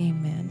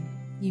 amen.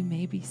 You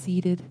may be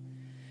seated.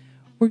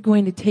 We're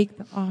going to take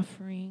the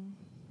offering.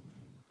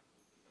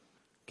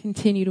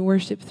 Continue to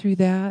worship through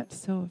that.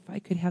 So if I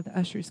could have the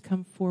ushers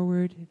come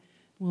forward,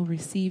 we'll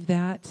receive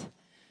that.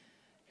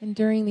 And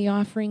during the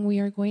offering, we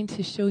are going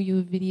to show you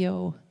a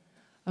video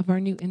of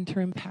our new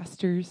interim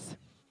pastors.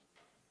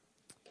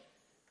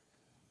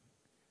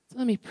 So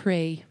let me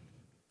pray.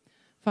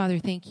 Father,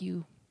 thank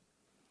you.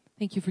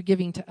 Thank you for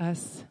giving to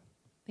us.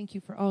 Thank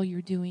you for all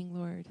you're doing,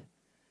 Lord,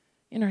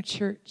 in our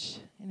church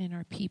and in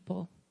our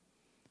people.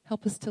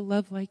 Help us to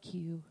love like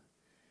you.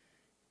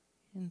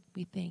 And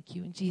we thank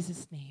you in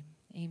Jesus' name.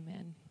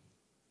 Amen.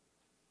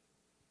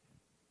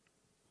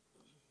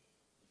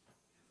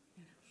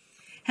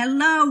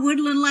 Hello,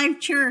 Woodland Life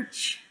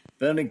Church.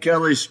 Ben and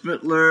Kelly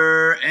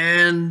Spittler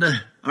and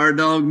our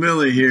dog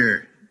Millie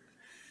here.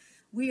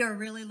 We are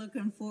really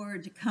looking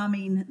forward to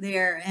coming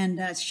there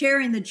and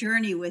sharing the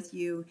journey with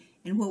you.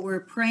 And what we're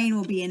praying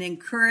will be an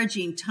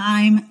encouraging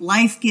time,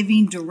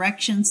 life-giving,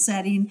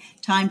 direction-setting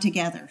time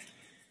together.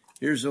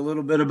 Here's a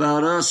little bit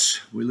about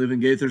us. We live in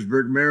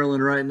Gaithersburg,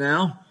 Maryland right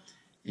now.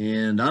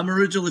 And I'm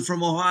originally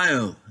from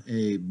Ohio,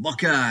 a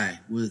Buckeye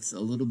with a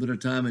little bit of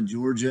time in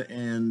Georgia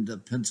and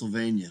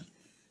Pennsylvania.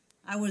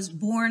 I was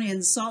born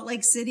in Salt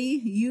Lake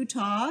City,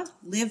 Utah,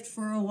 lived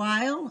for a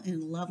while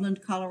in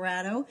Loveland,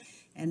 Colorado,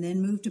 and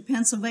then moved to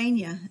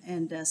Pennsylvania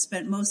and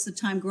spent most of the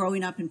time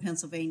growing up in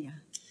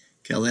Pennsylvania.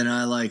 Kelly and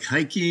I like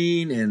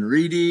hiking and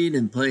reading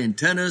and playing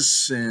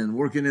tennis and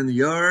working in the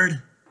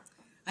yard.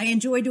 I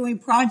enjoy doing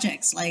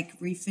projects like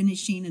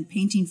refinishing and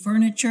painting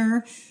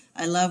furniture.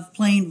 I love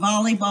playing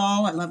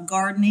volleyball. I love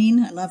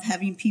gardening. I love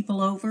having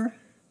people over.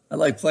 I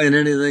like playing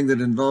anything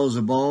that involves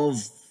a ball.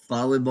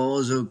 Volleyball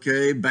is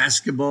okay.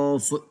 Basketball,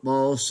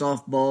 football,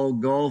 softball,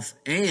 golf,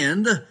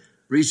 and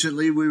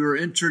recently we were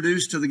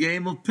introduced to the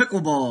game of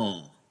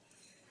pickleball.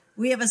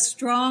 We have a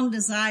strong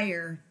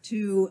desire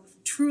to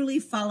truly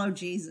follow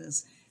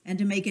Jesus and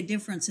to make a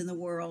difference in the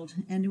world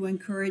and to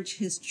encourage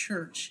his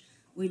church.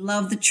 We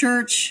love the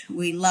church.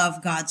 We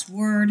love God's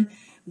word.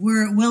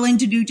 We're willing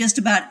to do just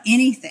about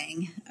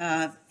anything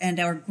and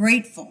are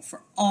grateful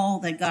for all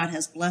that God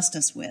has blessed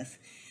us with.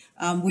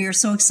 We are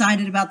so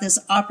excited about this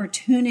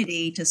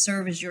opportunity to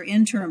serve as your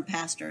interim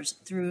pastors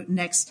through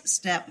Next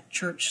Step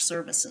Church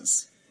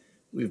services.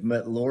 We've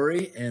met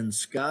Lori and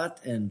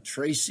Scott and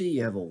Tracy.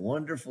 You have a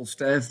wonderful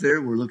staff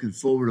there. We're looking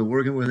forward to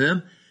working with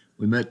them.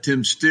 We met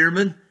Tim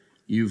Stearman.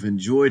 You've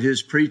enjoyed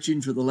his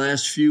preaching for the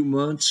last few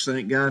months.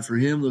 Thank God for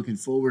him. Looking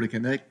forward to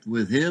connect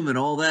with him and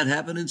all that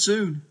happening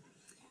soon.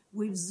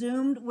 We've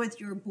Zoomed with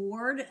your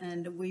board,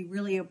 and we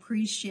really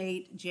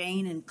appreciate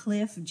Jane and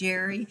Cliff,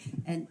 Jerry,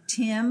 and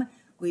Tim.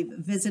 We've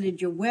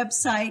visited your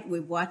website.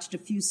 We've watched a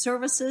few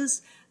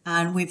services,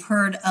 and we've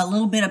heard a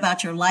little bit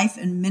about your life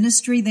and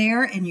ministry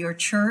there in your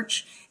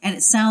church. And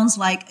it sounds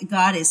like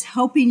God is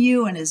helping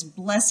you and is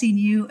blessing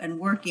you and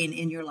working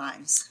in your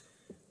lives.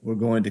 We're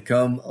going to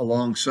come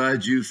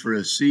alongside you for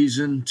a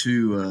season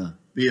to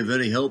be of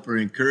any help or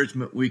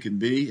encouragement we can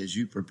be as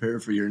you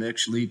prepare for your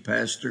next lead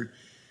pastor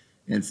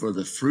and for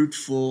the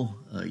fruitful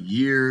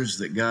years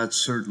that God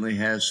certainly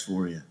has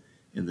for you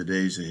in the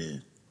days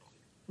ahead.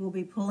 We'll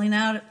be pulling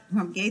out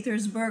from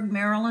Gaithersburg,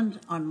 Maryland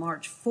on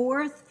March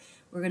 4th.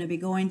 We're going to be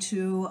going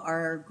to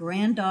our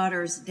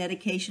granddaughter's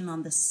dedication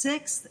on the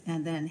 6th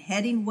and then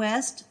heading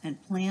west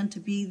and plan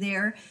to be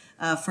there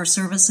for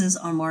services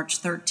on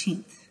March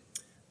 13th.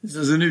 This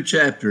is a new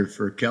chapter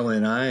for Kelly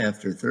and I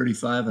after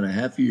 35 and a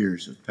half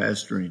years of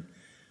pastoring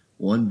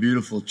one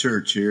beautiful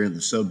church here in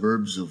the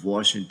suburbs of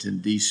Washington,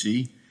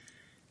 D.C.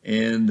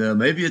 And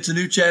maybe it's a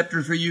new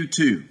chapter for you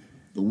too.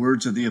 The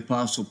words of the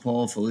Apostle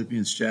Paul,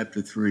 Philippians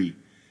chapter 3,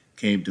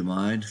 came to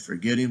mind,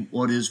 forgetting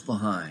what is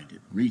behind,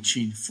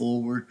 reaching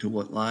forward to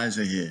what lies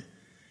ahead.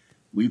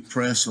 we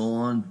press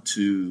on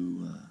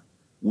to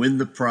win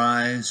the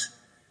prize,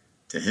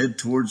 to head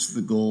towards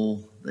the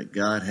goal that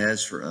God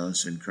has for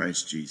us in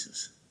Christ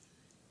Jesus.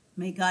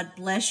 May God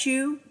bless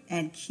you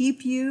and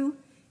keep you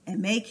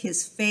and make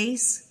his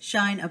face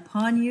shine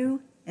upon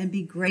you and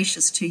be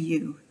gracious to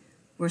you.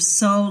 We're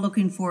so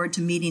looking forward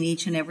to meeting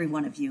each and every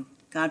one of you.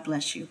 God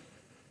bless you.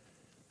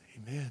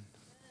 Amen.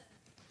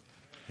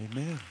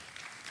 Amen.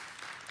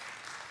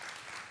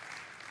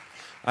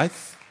 I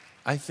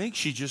think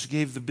she just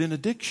gave the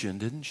benediction,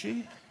 didn't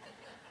she?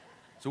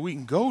 So we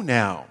can go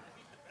now.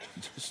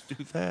 Just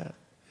do that.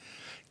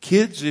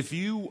 Kids, if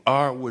you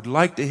would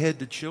like to head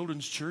to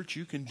Children's Church,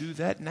 you can do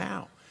that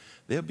now.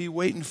 They'll be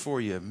waiting for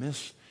you.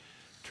 Miss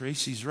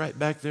Tracy's right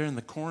back there in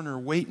the corner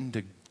waiting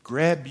to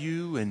grab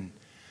you and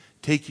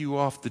take you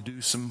off to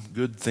do some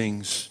good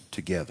things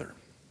together.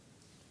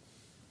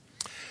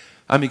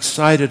 I'm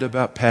excited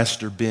about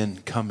Pastor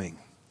Ben coming.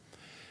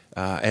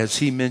 As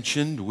he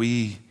mentioned,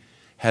 we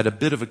had a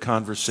bit of a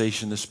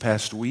conversation this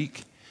past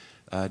week.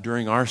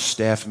 During our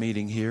staff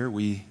meeting here,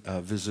 we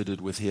visited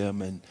with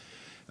him, and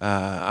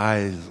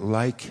I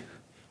like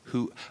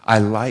who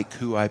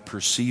I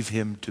perceive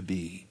him to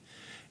be,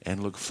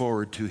 and look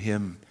forward to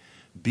him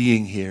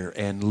being here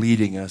and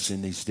leading us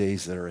in these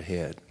days that are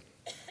ahead.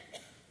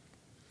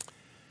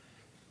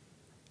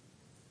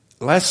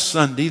 Last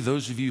Sunday,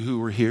 those of you who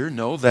were here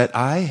know that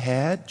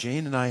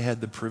Jane and I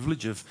had the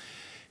privilege of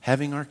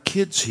having our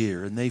kids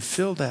here, and they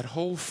filled that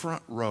whole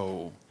front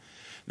row.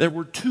 There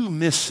were two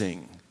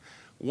missing.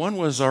 One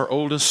was our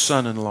oldest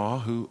son-in-law,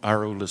 who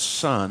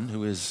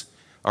is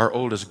our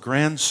oldest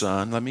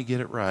grandson. Let me get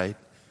it right.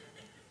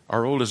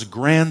 Our oldest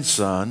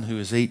grandson, who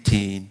is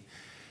 18,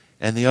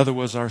 and the other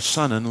was our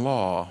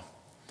son-in-law.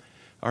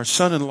 Our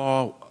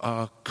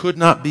son-in-law could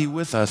not be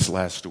with us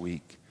last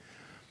week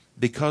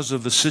because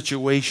of the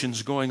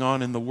situations going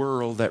on in the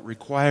world that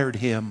required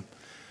him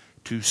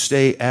to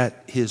stay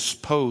at his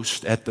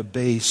post at the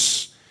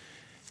base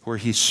where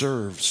he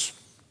serves.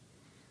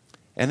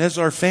 And as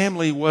our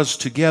family was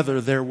together,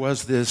 there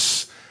was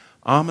this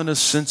ominous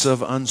sense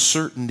of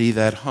uncertainty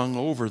that hung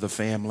over the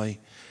family,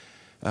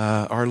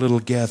 our little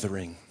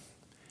gathering.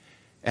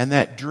 And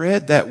that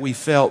dread that we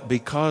felt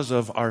because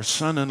of our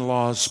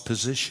son-in-law's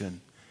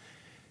position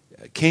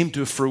came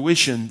to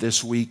fruition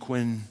this week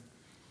when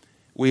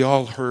we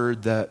all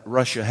heard that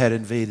Russia had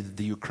invaded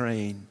the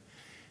Ukraine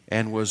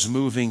and was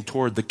moving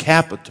toward the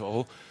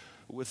capital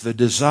with the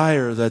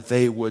desire that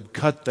they would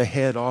cut the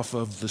head off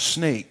of the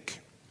snake,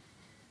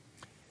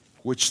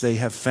 which they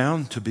have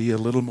found to be a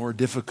little more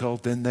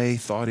difficult than they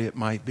thought it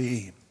might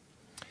be.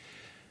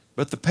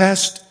 But the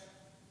past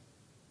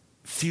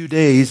few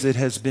days, it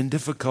has been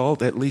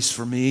difficult, at least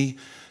for me,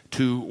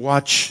 to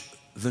watch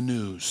the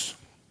news,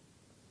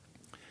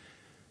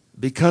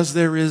 because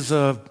there is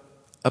a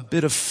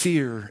bit of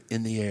fear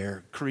in the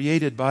air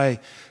created by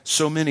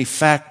so many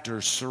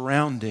factors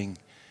surrounding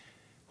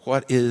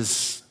what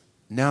is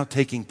now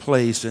taking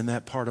place in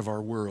that part of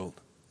our world.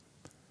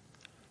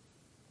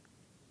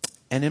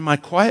 And in my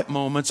quiet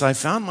moments, I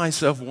found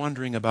myself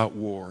wondering about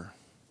war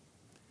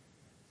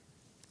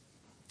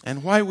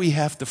and why we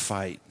have to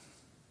fight,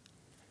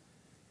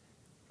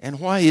 and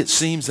why it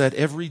seems that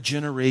every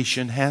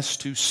generation has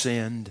to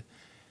send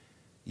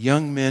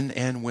young men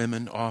and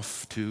women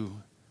off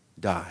to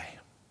die.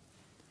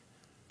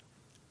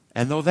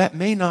 And though that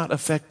may not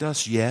affect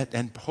us yet,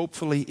 and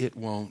hopefully it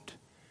won't,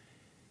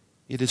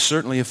 it is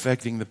certainly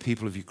affecting the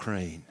people of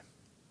Ukraine.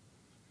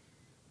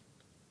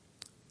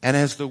 And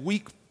as the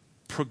week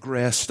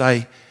progressed,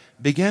 I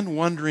began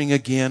wondering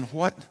again,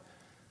 what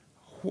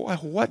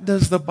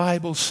does the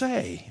Bible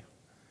say?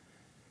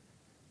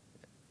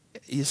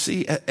 You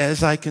see,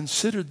 as I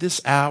considered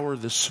this hour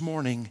this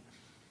morning,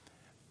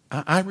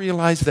 I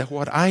realized that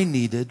what I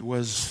needed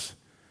was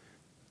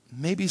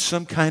maybe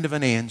some kind of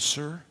an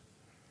answer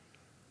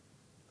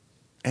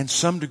and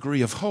some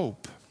degree of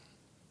hope.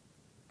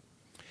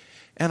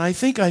 And I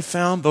think I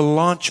found the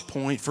launch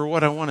point for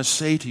what I want to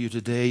say to you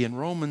today in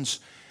Romans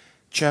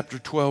chapter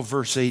 12,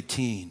 verse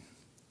 18,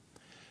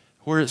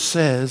 where it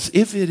says,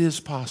 if it is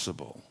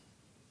possible,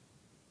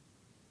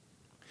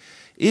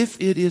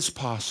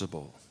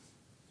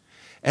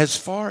 as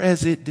far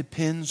as it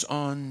depends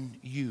on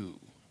you,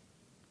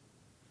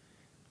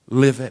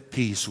 live at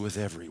peace with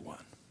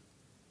everyone.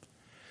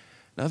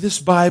 Now, this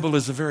Bible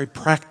is a very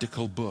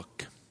practical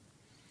book,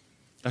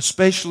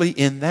 especially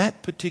in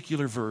that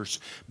particular verse,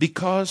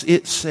 because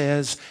it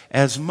says,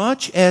 as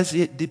much as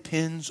it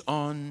depends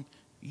on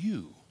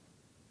you,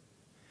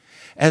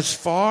 as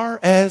far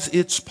as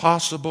it's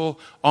possible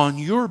on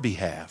your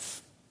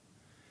behalf,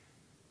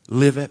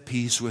 live at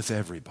peace with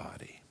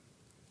everybody.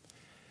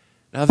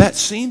 Now, that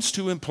seems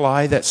to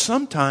imply that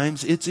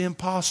sometimes it's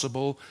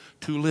impossible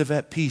to live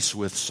at peace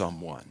with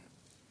someone.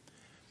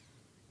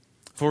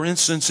 For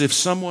instance, if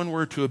someone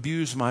were to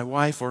abuse my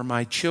wife or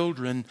my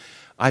children,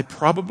 I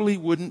probably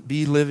wouldn't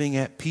be living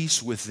at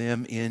peace with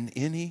them in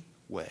any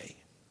way.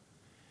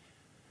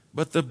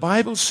 But the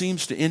Bible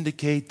seems to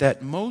indicate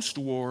that most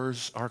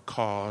wars are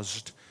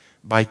caused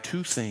by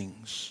two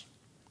things: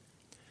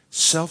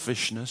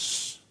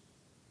 selfishness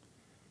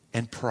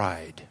and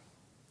pride.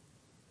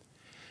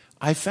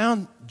 I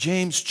found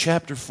James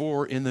chapter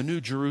 4 in the New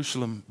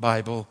Jerusalem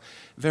Bible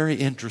very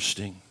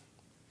interesting.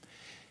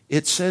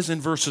 It says in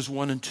verses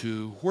 1 and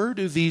 2, "Where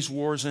do these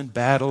wars and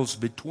battles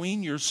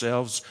between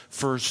yourselves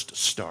first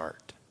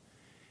start?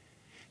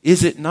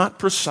 Is it not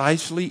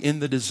precisely in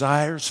the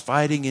desires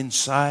fighting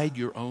inside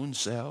your own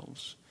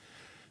selves?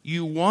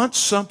 You want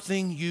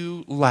something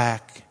you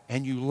lack,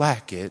 and you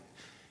lack it,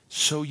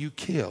 so you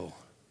kill.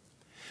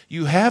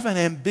 You have an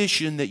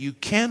ambition that you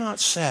cannot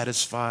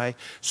satisfy,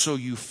 so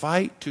you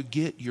fight to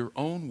get your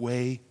own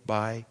way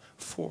by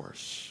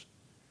force."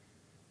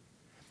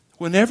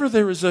 Whenever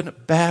there is a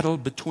battle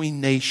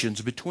between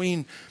nations,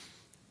 between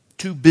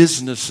two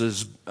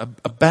businesses, a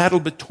battle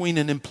between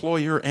an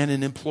employer and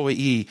an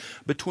employee,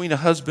 between a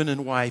husband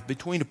and wife,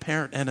 between a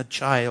parent and a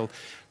child,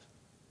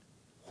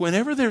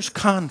 whenever there's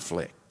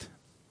conflict,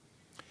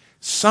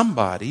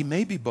 somebody,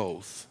 maybe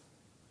both,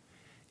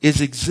 is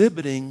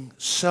exhibiting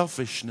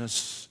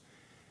selfishness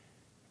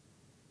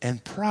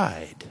and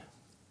pride.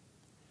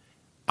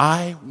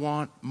 I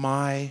want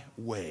my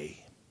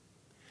way.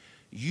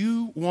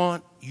 You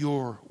want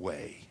your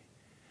way.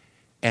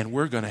 And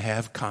we're going to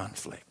have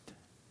conflict.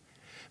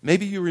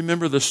 Maybe you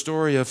remember the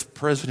story of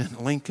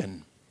President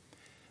Lincoln.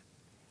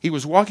 He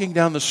was walking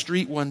down the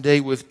street one day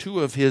with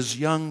two of his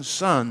young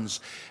sons,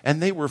 and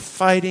they were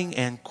fighting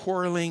and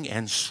quarreling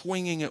and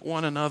swinging at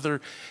one another,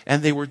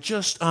 and they were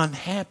just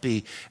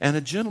unhappy. And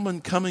a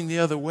gentleman coming the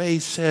other way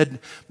said,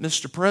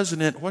 "Mr.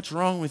 President, what's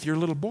wrong with your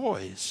little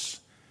boys?"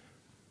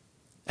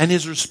 And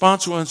his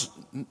response was,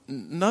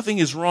 "Nothing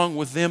is wrong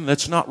with them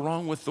that's not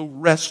wrong with the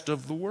rest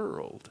of the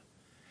world.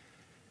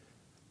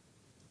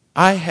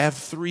 I have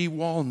 3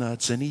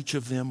 walnuts and each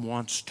of them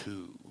wants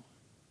 2.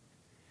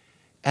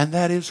 And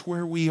that is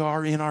where we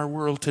are in our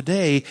world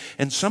today,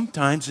 and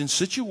sometimes in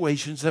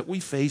situations that we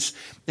face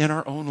in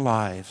our own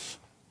lives.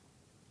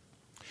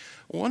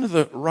 One of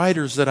the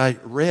writers that I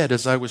read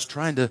as I was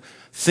trying to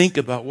think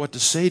about what to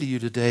say to you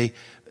today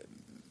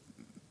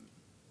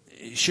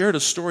shared a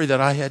story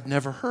that I had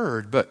never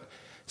heard, but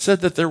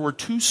said that there were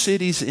 2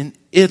 cities in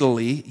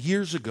Italy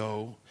years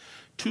ago,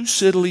 2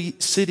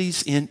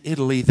 cities in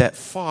Italy that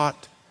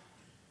fought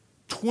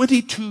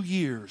 22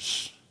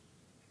 years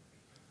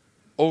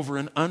over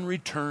an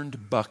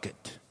unreturned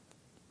bucket.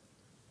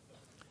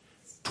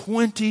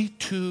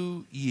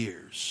 22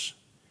 years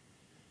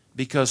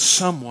because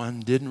someone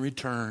didn't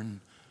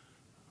return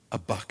a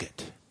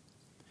bucket.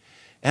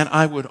 And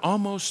I would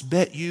almost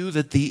bet you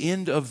that the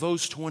end of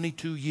those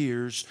 22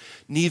 years,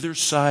 neither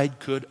side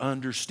could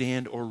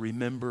understand or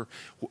remember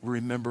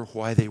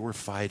why they were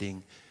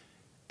fighting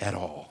at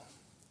all.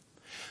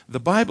 The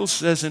Bible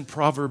says in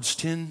Proverbs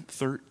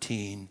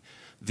 10:13,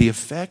 the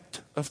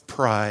effect of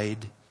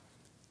pride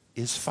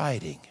is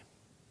fighting.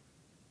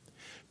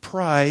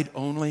 Pride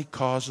only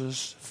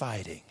causes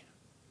fighting.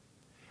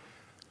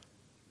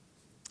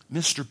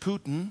 Mr.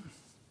 Putin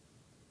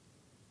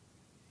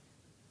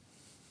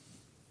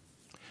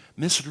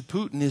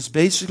is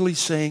basically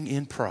saying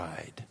in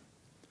pride,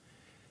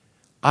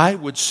 I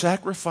would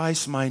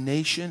sacrifice my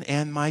nation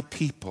and my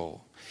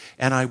people,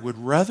 and I would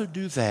rather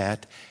do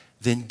that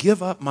than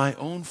give up my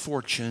own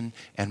fortune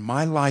and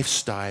my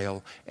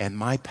lifestyle and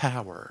my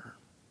power.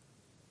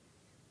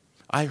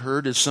 I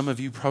heard, as some of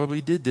you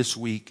probably did this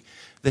week,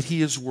 that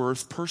he is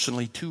worth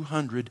personally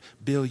 $200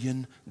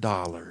 billion.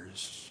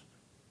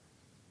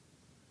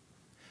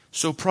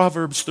 So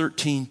Proverbs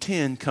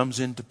 13:10 comes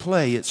into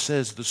play. It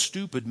says, the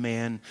stupid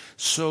man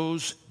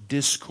sows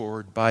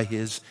discord by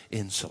his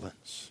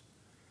insolence.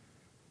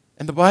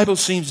 And the Bible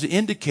seems to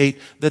indicate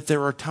that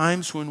there are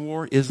times when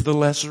war is the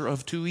lesser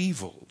of 2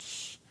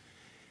 evils.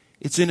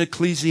 It's in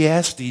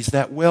Ecclesiastes,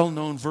 that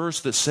well-known verse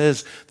that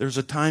says there's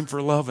a time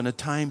for love and a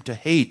time to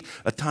hate,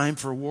 a time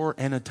for war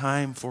and a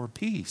time for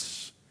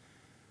peace.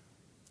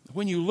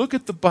 When you look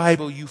at the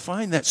Bible, you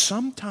find that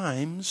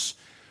sometimes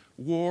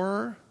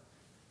war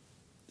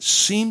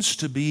seems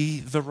to be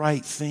the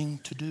right thing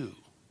to do.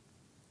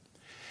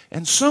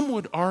 And some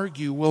would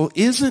argue, well,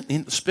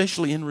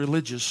 especially in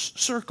religious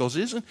circles,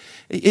 isn't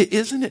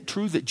it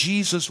true that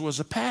Jesus was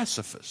a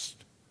pacifist?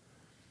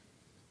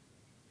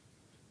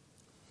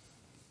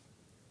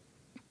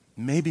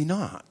 Maybe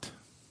not.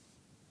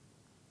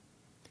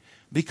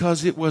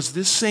 Because it was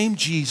this same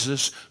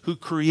Jesus who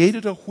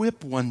created a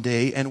whip one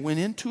day and went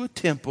into a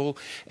temple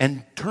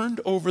and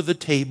turned over the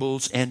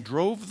tables and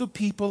drove the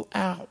people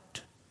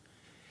out.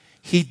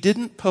 He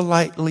didn't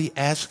politely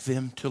ask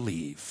them to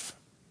leave.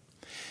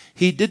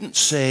 He didn't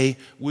say,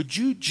 would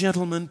you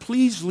gentlemen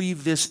please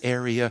leave this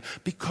area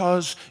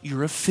because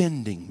you're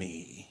offending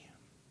me.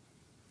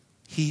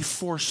 He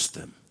forced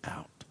them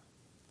out.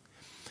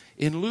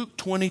 In Luke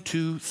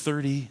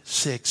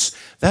 22:36,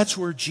 that's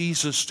where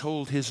Jesus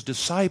told his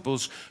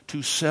disciples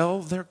to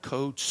sell their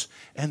coats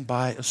and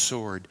buy a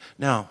sword.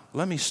 Now,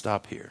 let me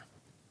stop here.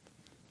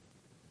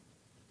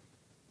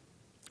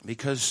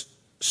 Because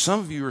some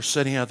of you are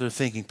sitting out there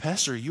thinking,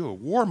 Pastor, are you a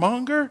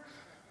warmonger?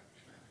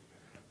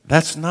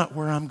 That's not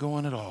where I'm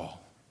going at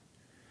all.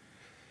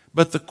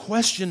 But the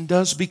question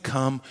does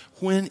become,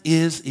 when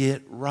is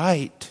it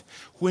right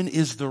When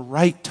is the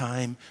right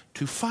time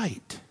to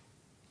fight?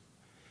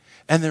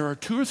 And there are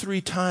 2 or 3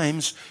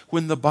 times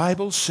when the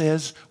Bible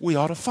says we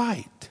ought to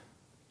fight.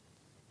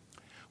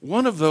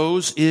 One of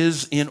those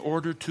is in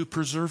order to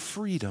preserve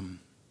freedom.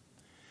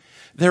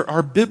 There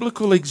are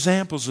biblical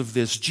examples of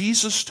this.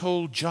 Jesus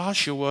told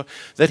Joshua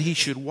that he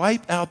should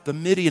wipe out the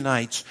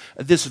Midianites,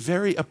 this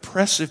very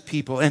oppressive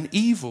people and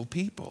evil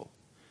people.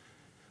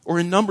 Or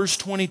in Numbers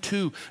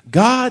 22,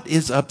 God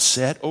is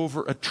upset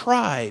over a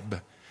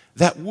tribe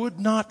that would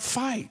not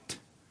fight.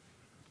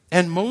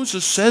 And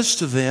Moses says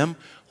to them,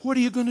 what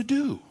are you going to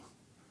do?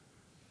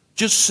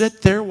 Just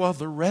sit there while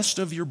the rest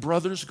of your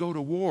brothers go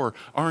to war.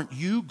 Aren't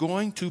you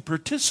going to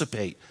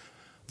participate?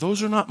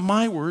 Those are not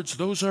my words,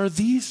 those are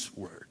these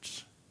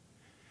words.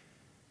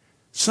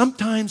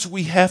 Sometimes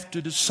we have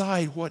to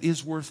decide what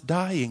is worth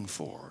dying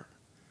for.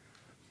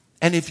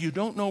 And if you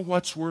don't know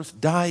what's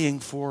worth dying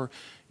for,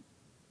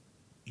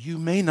 you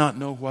may not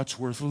know what's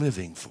worth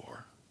living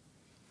for.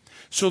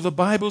 So the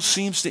Bible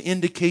seems to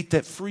indicate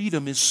that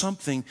freedom is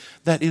something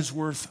that is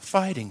worth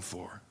fighting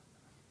for.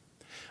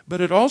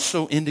 But it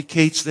also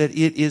indicates that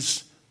it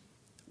is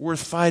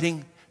worth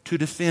fighting to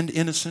defend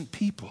innocent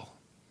people.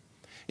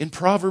 In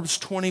Proverbs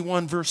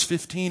 21 verse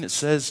 15 it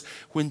says,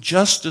 when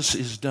justice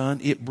is done,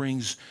 it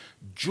brings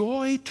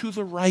joy to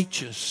the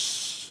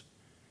righteous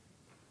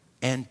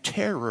and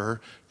terror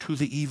to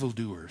the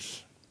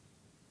evildoers.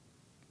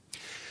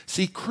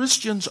 See,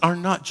 Christians are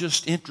not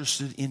just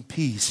interested in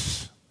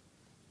peace.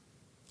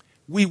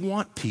 We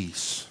want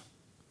peace,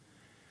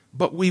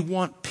 but we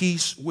want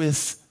peace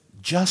with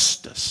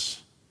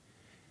justice.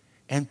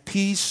 And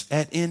peace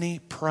at any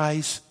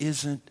price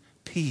isn't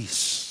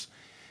peace.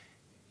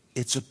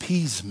 It's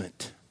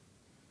appeasement.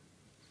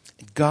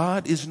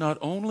 God is not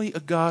only a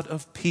God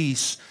of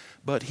peace,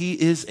 but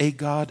He is a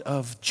God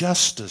of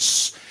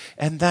justice.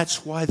 And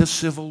that's why the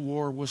Civil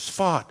War was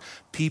fought.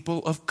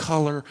 People of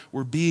color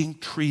were being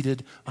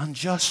treated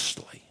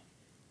unjustly.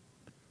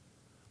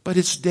 But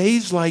it's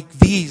days like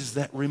these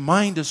that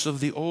remind us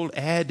of the old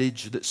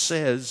adage that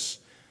says,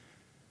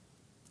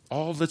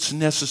 all that's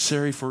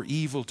necessary for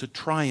evil to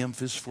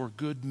triumph is for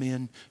good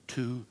men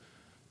to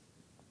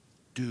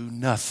do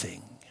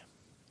nothing.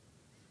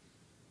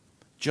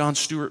 John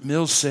Stuart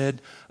Mill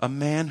said, a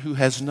man who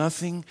has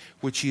nothing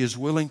which he is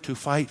willing to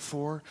fight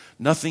for,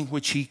 nothing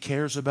which he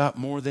cares about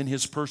more than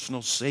his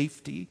personal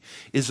safety,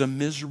 is a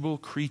miserable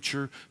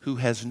creature who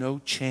has no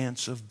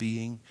chance of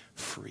being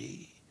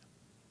free.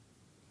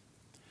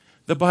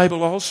 The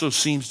Bible also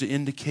seems to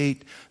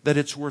indicate that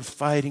it's worth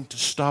fighting to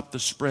stop the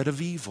spread of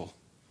evil.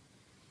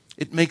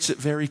 It makes it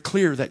very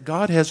clear that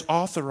God has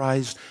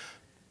authorized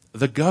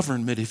the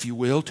government, if you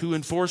will, to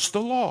enforce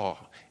the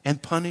law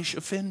and punish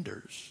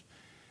offenders.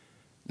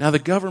 Now, the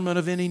government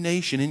of any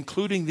nation,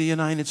 including the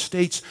United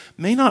States,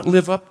 may not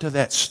live up to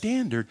that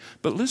standard,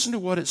 but listen to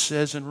what it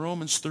says in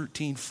Romans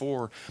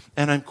 13:4,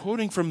 and I'm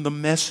quoting from the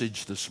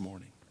Message this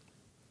morning.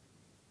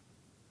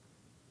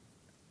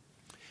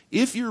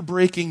 If you're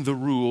breaking the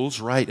rules,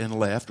 right and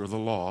left, or the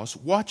laws,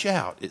 watch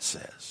out, it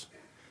says.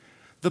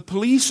 The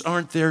police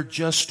aren't there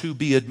just to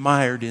be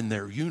admired in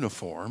their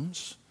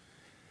uniforms.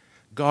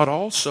 God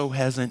also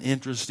has an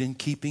interest in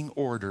keeping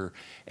order,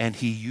 and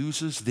He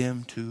uses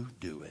them to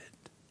do it.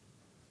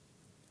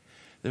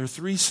 There are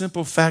 3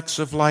 simple facts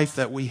of life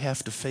that we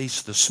have to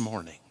face this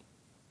morning.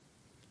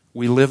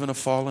 We live in a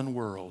fallen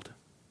world.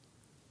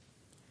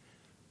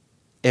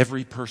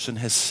 Every person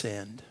has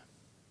sinned.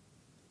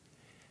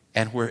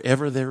 And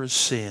wherever there is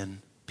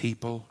sin,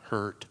 people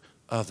hurt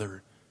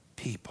other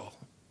people.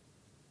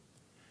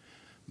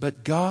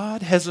 But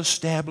God has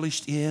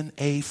established in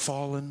a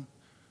fallen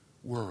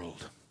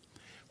world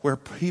where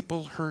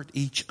people hurt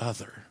each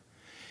other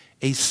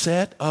a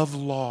set of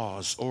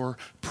laws or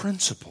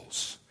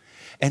principles.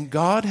 And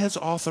God has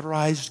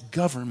authorized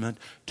government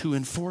to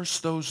enforce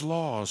those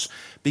laws,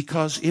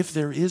 because if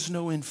there is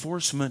no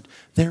enforcement,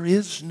 there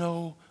is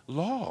no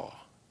law.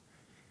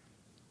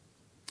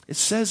 It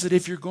says that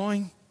if you're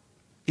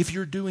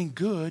doing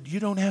good, you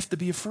don't have to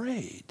be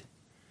afraid.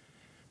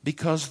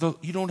 Because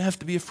you don't have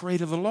to be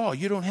afraid of the law.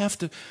 You don't have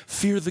to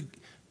fear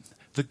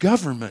the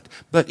government.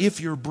 But if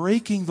you're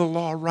breaking the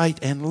law right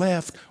and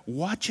left,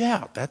 watch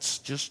out. That's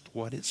just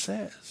what it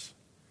says.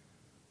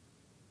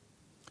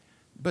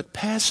 But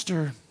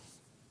Pastor,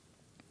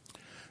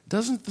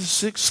 doesn't the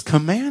 6th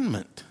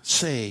commandment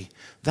say,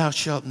 thou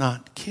shalt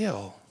not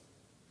kill?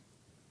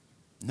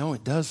 No,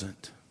 it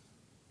doesn't.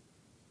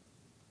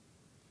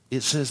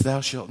 It says,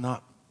 thou shalt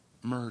not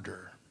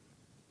murder.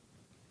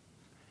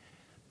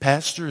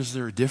 Pastor, is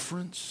there a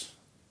difference?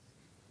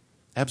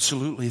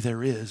 Absolutely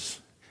there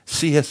is.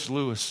 C.S.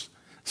 Lewis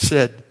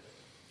said,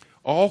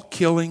 all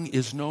killing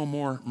is no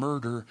more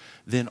murder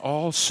than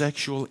all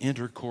sexual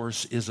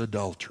intercourse is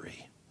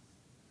adultery.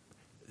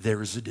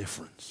 There is a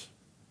difference.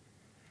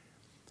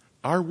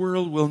 Our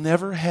world will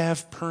never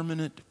have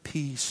permanent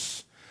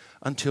peace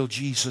until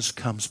Jesus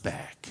comes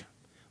back.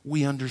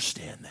 We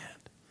understand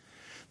that.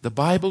 The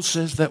Bible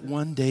says that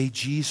one day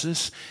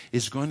Jesus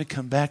is going to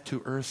come back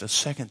to earth a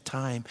second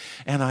time.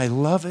 And I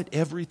love it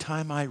every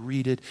time I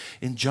read it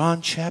in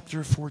John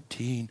chapter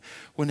 14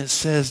 when it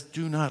says,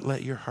 do not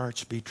let your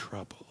hearts be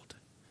troubled.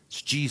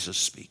 It's Jesus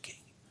speaking.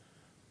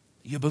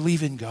 You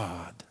believe in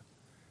God.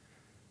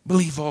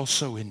 Believe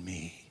also in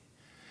me.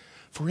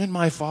 For in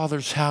my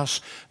Father's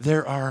house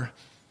there are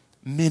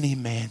many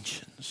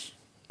mansions.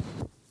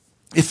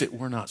 If it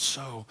were not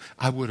so,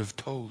 I would have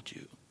told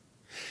you.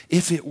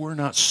 If it were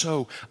not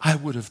so, I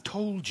would have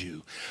told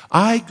you.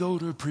 I go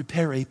to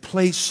prepare a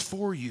place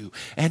for you.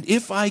 And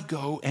if I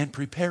go and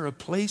prepare a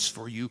place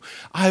for you,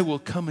 I will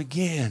come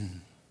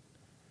again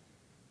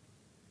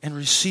and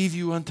receive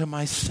you unto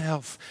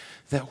myself,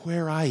 that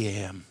where I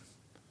am,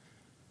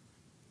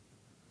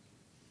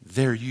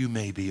 there you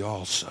may be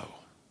also.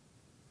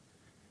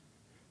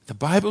 The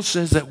Bible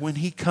says that when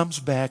he comes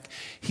back,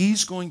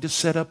 he's going to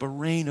set up a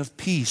reign of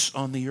peace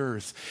on the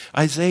earth.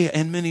 Isaiah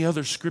and many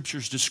other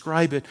scriptures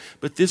describe it,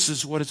 but this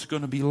is what it's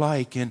going to be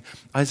like in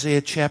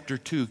Isaiah chapter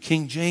 2,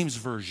 King James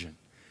Version.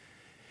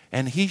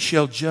 And he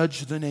shall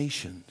judge the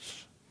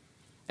nations,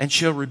 and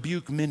shall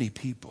rebuke many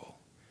people.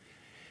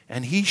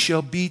 And he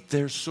shall beat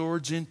their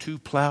swords into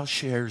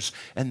plowshares,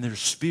 and their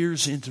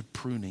spears into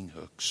pruning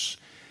hooks.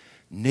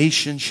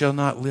 Nation shall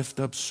not lift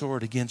up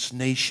sword against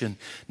nation,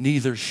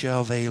 neither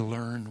shall they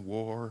learn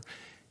war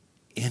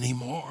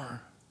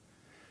anymore.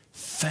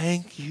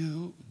 Thank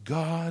you,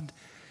 God.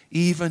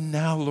 Even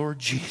now, Lord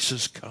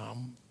Jesus,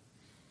 come.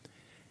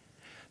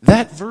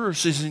 That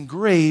verse is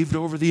engraved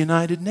over the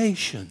United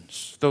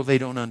Nations, though they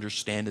don't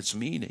understand its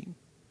meaning.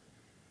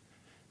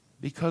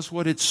 Because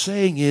what it's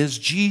saying is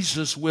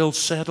Jesus will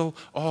settle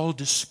all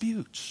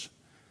disputes.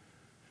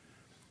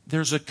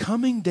 There's a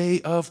coming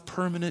day of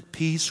permanent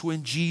peace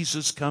when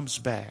Jesus comes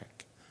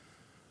back.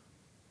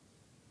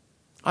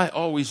 I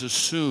always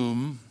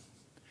assume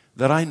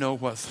that I know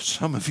what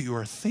some of you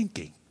are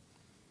thinking.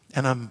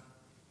 And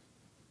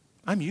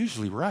I'm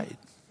usually right.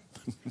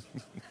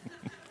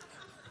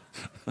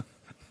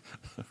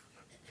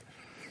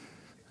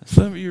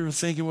 Some of you are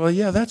thinking, well,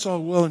 yeah, that's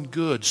all well and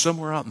good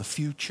somewhere out in the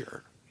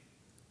future.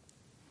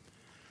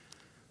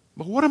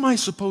 But what am I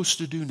supposed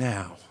to do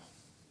now?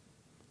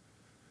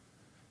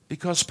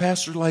 Because,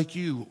 Pastor, like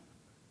you,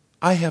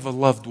 I have a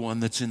loved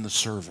one that's in the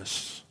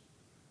service.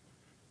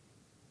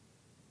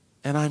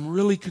 And I'm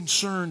really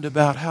concerned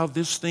about how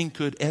this thing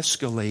could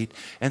escalate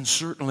and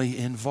certainly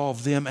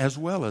involve them as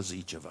well as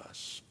each of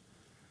us.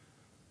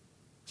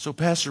 So,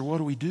 Pastor, what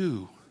do we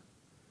do?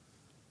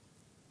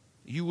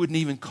 You wouldn't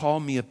even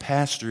call me a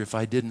pastor if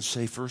I didn't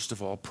say, first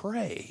of all,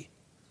 pray.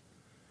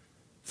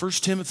 1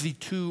 Timothy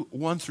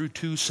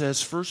 1-2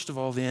 says, first of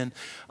all then,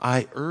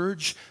 I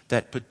urge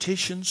that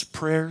petitions,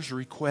 prayers,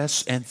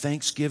 requests, and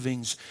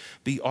thanksgivings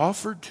be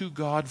offered to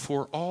God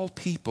for all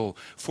people,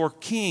 for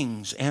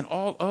kings and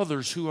all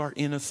others who are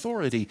in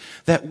authority,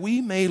 that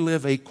we may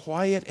live a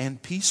quiet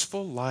and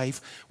peaceful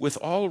life with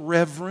all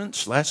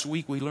reverence. Last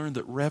week we learned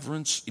that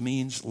reverence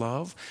means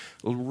love.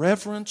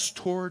 Reverence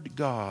toward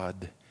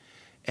God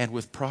and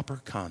with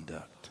proper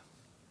conduct.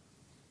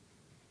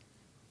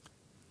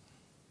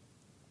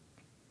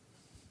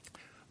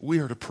 We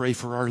are to pray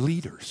for our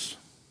leaders,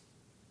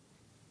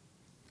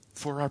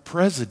 for our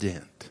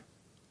president.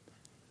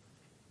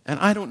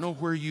 And I don't know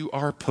where you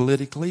are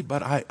politically,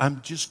 but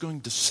I'm just going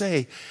to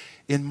say,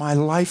 in my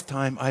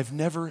lifetime, I've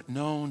never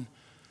known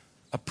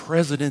a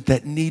president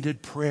that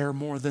needed prayer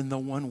more than the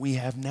one we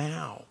have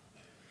now.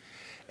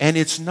 And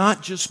it's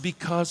not just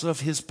because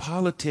of his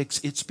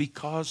politics, it's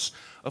because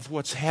of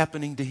what's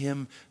happening to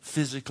him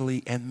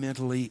physically and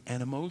mentally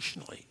and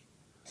emotionally.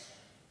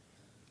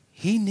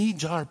 He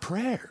needs our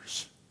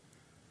prayers.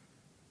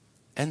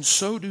 And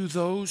so do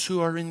those who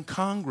are in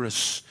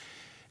Congress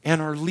and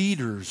our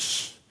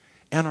leaders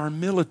and our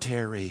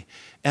military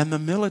and the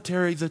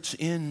military that's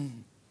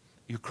in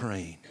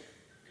Ukraine.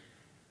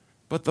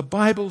 But the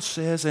Bible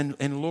says,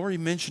 and Lori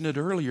mentioned it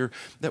earlier,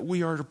 that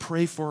we are to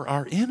pray for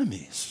our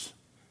enemies.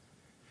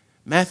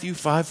 Matthew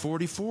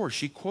 5:44,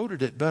 she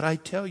quoted it, but I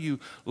tell you,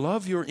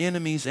 love your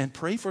enemies and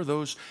pray for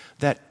those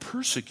that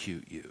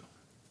persecute you.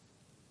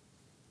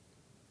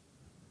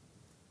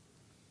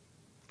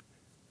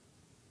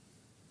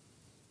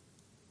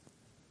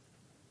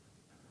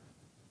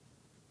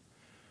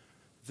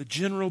 The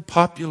general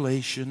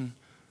population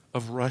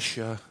of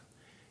Russia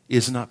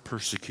is not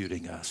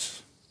persecuting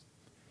us,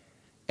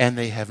 and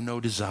they have no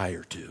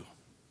desire to.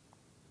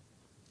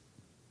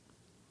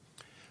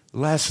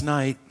 Last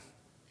night,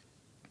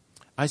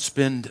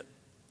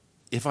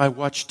 if I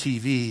watch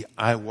TV,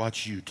 I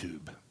watch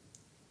YouTube.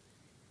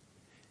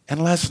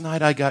 And last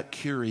night I got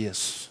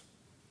curious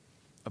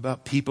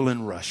about people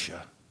in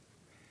Russia.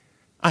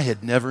 I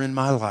had never in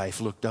my life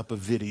looked up a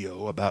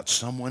video about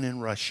someone in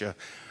Russia.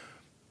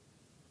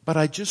 But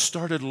I just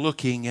started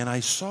looking, and I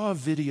saw a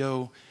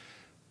video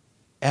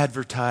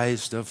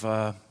advertised of,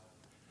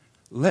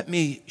 let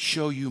me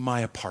show you my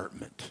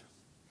apartment.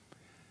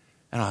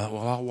 And I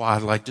thought, well,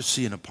 I'd like to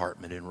see an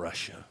apartment in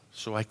Russia.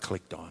 So I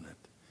clicked on it.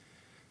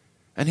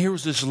 And here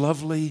was this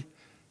lovely,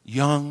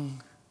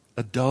 young,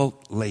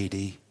 adult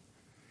lady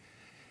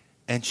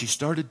And she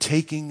started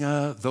taking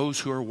those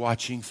who are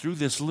watching through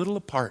this little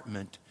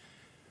apartment.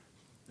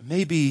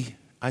 Maybe,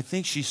 I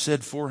think she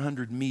said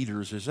 400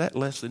 meters. Is that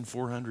less than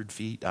 400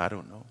 feet? I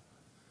don't know.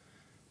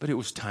 But it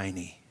was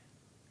tiny.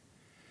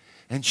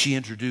 And she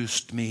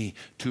introduced me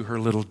to her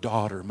little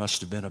daughter,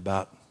 must have been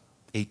about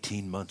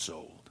 18 months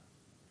old.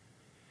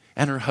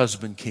 And her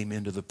husband came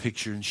into the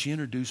picture, and she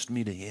introduced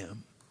me to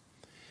him.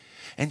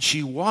 And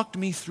she walked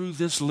me through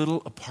this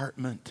little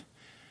apartment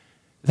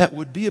that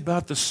would be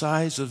about the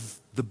size of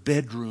the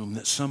bedroom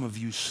that some of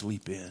you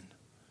sleep in.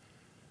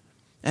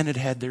 And it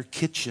had their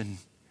kitchen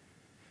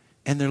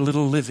and their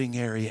little living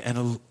area and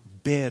a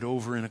bed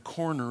over in a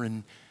corner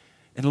and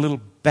a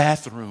little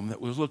bathroom that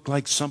would look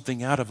like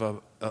something out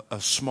of a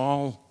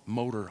small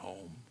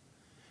motorhome.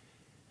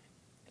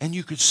 And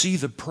you could see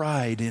the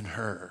pride in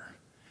her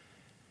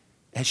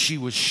as she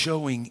was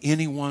showing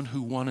anyone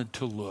who wanted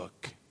to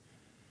look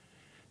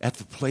at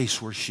the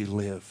place where she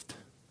lived.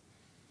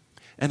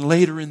 And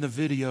later in the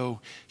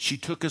video, she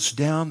took us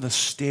down the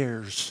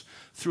stairs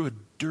through a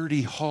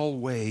dirty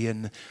hallway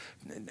and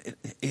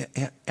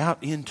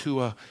out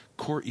into a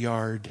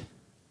courtyard.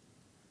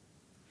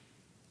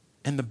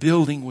 And the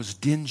building was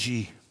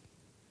dingy,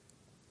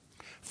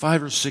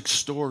 5 or 6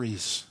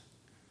 stories.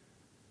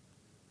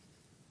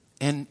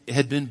 And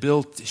had been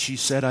built, she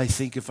said, I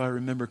think if I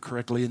remember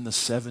correctly, in the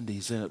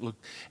 70s.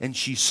 And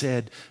she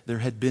said there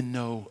had been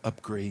no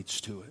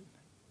upgrades to it.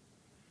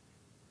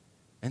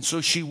 And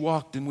so she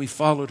walked, and we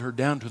followed her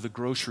down to the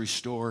grocery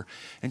store.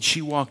 And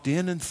she walked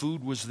in, and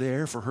food was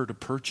there for her to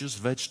purchase,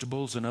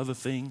 vegetables and other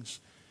things.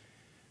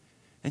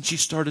 And she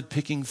started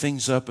picking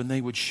things up, and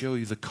they would show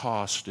you the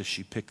cost as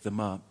she picked them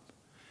up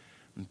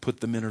and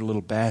put them in her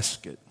little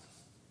basket.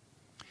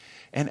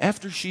 And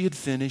after she had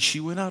finished,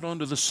 she went out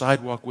onto the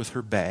sidewalk with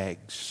her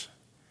bags.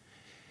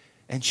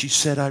 And she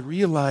said, I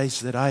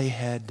realized that I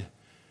had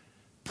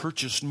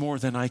purchased more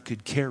than I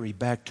could carry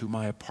back to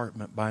my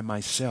apartment by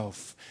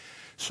myself.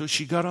 So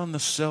she got on the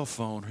cell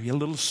phone, her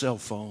little cell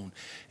phone,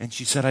 and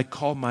she said, I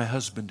called my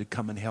husband to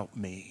come and help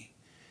me.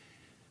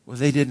 Well,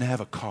 they didn't have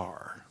a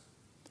car.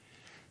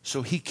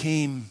 So he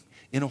came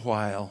in a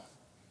while,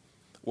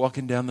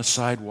 walking down the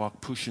sidewalk,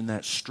 pushing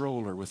that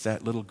stroller with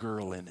that little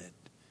girl in it.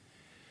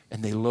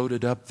 And they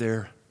loaded up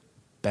their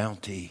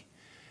bounty,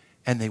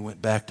 and they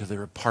went back to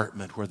their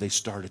apartment where they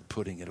started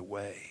putting it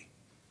away.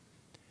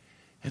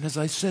 And as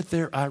I sat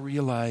there, I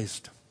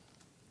realized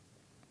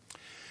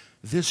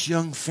this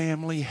young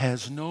family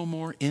has no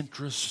more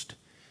interest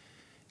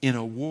in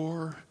a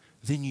war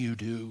than you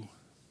do.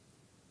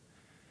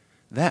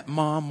 That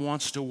mom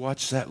wants to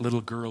watch that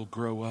little girl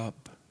grow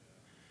up.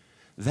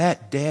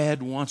 That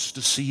dad wants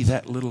to see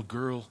that little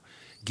girl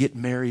get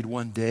married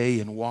one day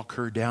and walk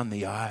her down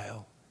the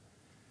aisle.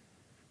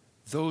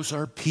 Those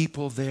are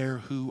people there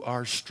who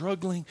are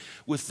struggling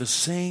with the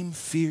same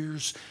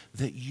fears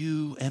that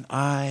you and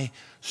I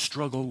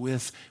struggle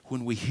with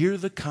when we hear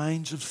the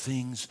kinds of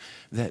things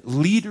that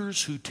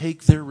leaders who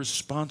take their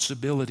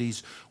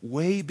responsibilities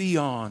way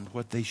beyond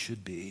what they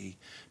should be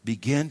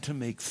begin to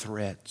make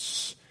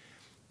threats,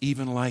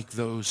 even like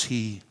those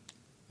he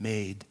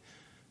made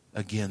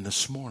again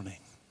this morning.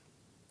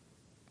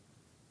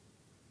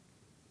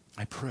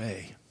 I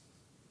pray.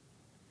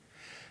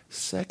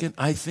 Second,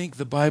 I think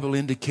the Bible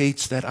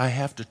indicates that I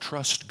have to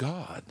trust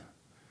God.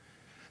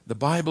 The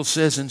Bible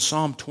says in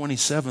Psalm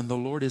 27, the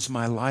Lord is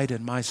my light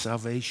and my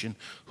salvation.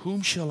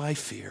 Whom shall I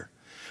fear?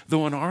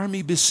 Though an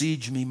army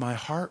besiege me, my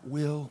heart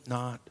will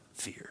not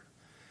fear.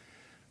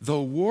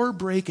 Though war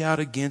break out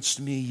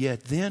against me,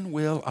 yet then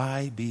will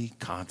I be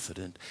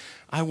confident.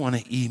 I want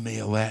to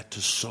email that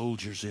to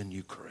soldiers in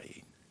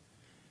Ukraine.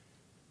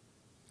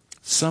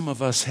 Some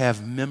of us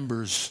have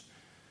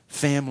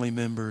family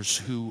members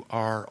who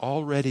are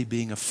already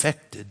being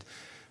affected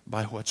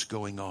by what's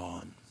going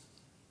on.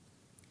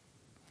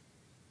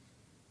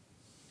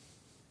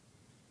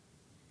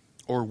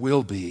 Or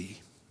will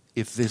be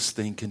if this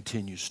thing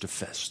continues to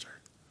fester.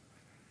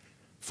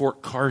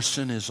 Fort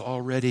Carson is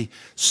already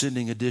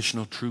sending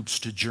additional troops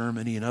to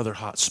Germany and other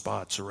hot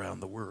spots around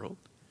the world.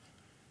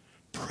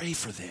 Pray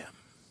for them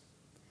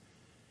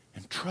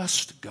and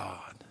trust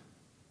God.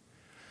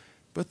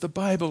 But the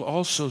Bible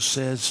also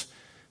says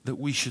that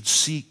we should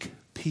seek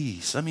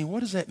peace. I mean,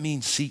 what does that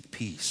mean, seek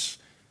peace?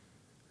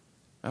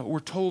 We're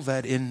told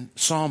that in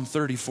Psalm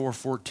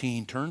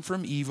 34:14, turn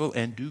from evil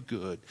and do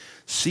good.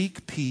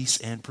 Seek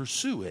peace and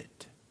pursue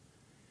it.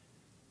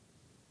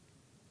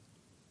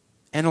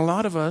 And a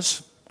lot of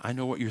us, I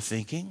know what you're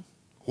thinking.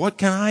 What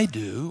can I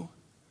do?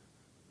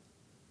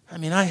 I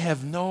mean, I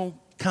have no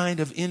kind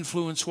of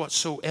influence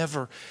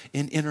whatsoever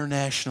in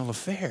international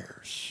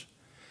affairs.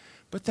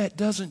 But that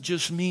doesn't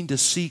just mean to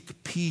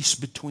seek peace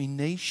between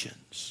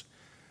nations,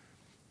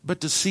 but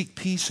to seek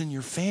peace in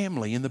your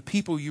family and the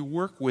people you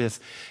work with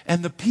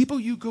and the people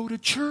you go to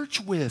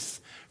church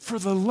with, for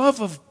the love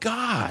of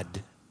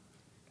God.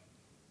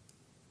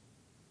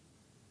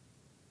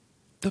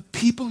 The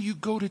people you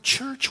go to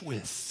church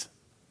with.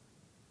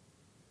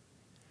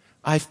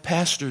 I've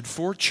pastored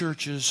 4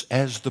 churches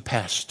as the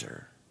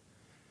pastor.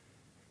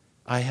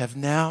 I have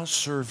now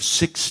served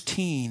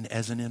 16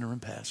 as an interim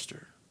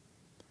pastor.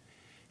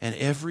 And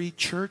every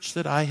church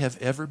that I have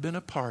ever been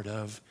a part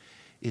of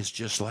is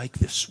just like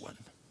this one.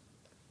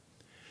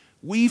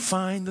 We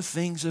find the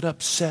things that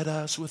upset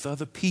us with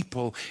other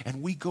people,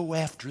 and we go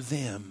after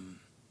them.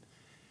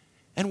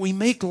 And we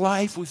make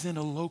life within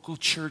a local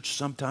church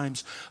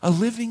sometimes a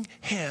living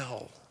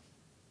hell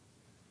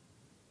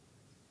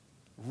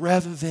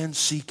rather than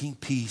seeking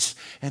peace.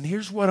 And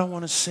here's what I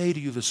want to say to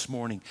you this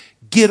morning.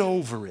 Get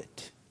over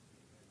it.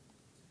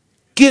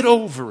 Get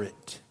over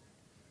it.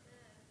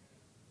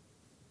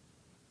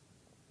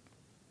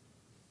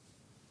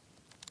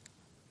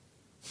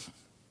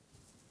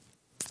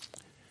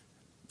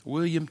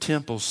 William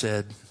Temple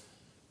said,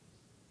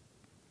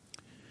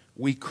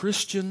 "We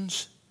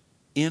Christians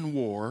in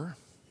war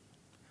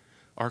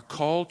are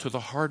called to the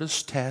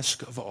hardest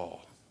task of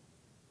all,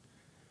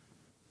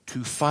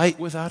 to fight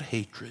without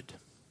hatred,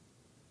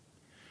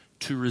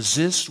 to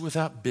resist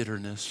without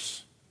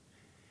bitterness,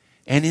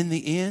 and in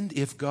the end,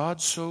 if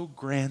God so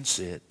grants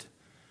it,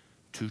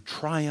 to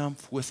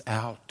triumph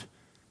without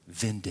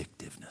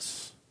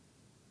vindictiveness."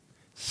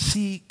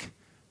 Seek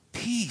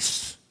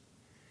peace.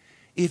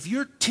 If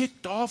you're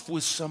ticked off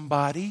with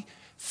somebody,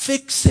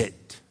 fix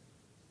it.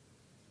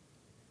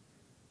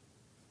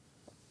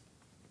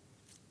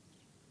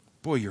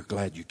 Boy, you're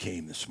glad you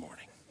came this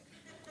morning.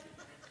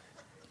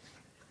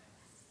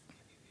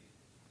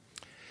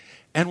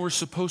 And we're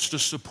supposed to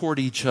support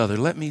each other.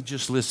 Let me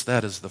just list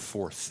that as the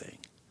fourth thing.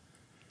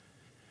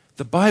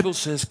 The Bible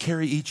says,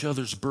 carry each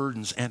other's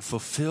burdens and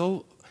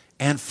fulfill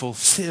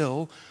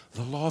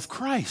the law of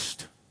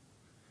Christ.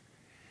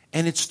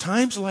 And it's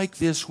times like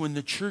this when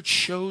the church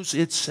shows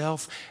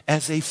itself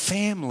as a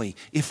family,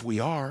 if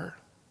we are.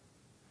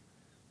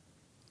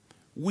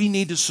 We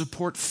need to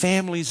support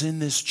families in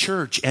this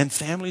church and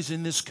families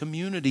in this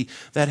community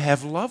that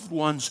have loved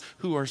ones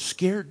who are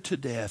scared to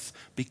death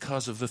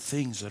because of the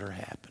things that are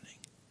happening.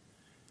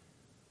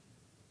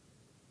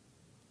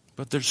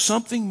 But there's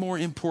something more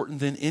important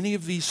than any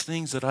of these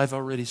things that I've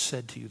already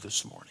said to you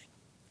this morning.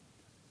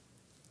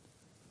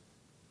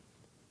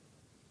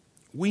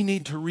 We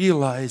need to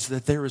realize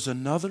that there is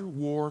another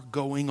war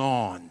going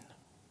on.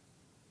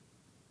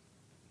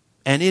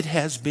 And it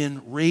has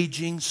been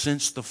raging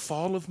since the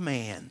fall of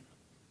man.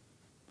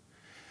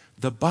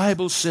 The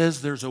Bible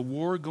says there's a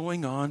war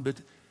going on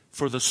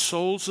for the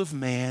souls of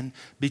man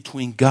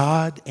between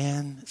God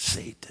and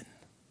Satan.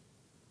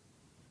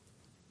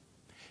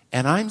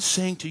 And I'm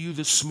saying to you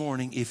this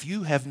morning, if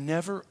you have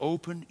never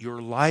opened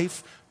your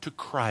life to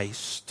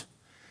Christ,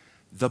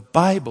 the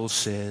Bible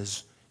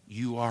says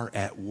you are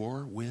at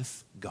war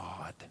with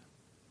God.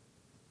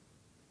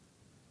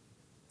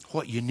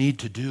 What you need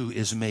to do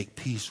is make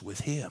peace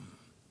with Him.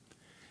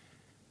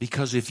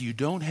 Because if you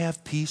don't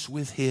have peace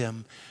with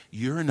Him,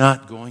 you're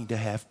not going to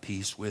have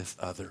peace with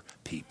other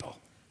people.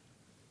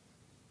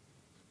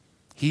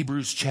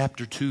 Hebrews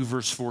chapter 2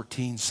 verse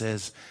 14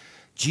 says,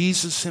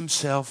 Jesus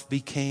Himself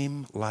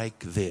became like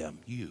them,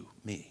 you,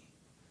 me,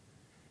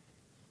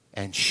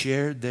 and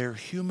shared their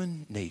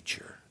human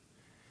nature,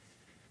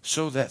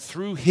 so that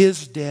through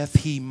His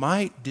death He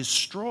might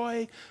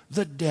destroy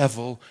the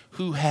devil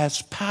who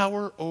has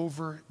power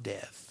over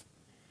death,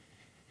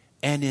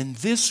 and in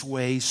this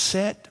way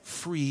set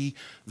free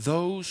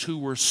those who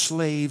were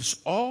slaves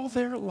all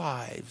their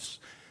lives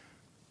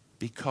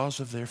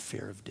because of their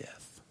fear of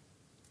death.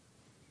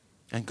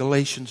 And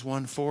Galatians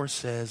 1:4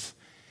 says,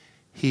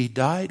 He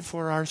died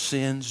for our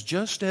sins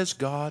just as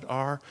God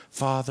our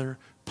Father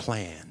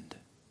planned,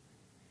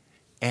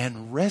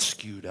 and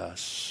rescued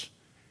us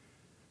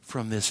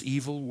from this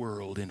evil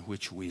world in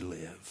which we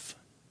live.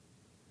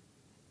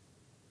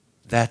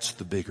 That's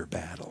the bigger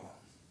battle.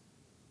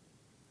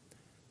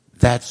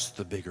 That's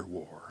the bigger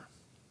war.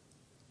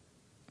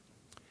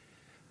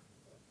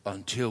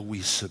 Until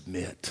we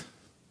submit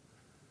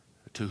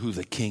to who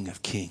the King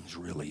of Kings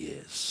really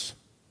is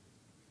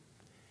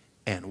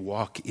and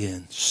walk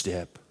in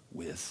step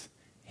with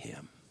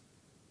Him.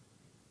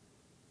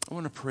 I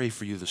want to pray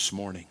for you this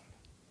morning.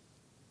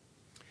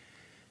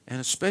 And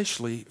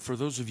especially for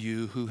those of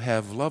you who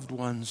have loved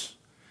ones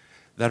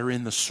that are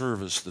in the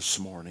service this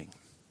morning.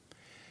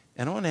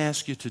 And I want to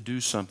ask you to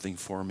do something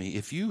for me.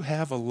 If you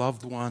have a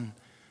loved one,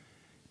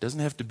 it doesn't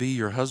have to be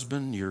your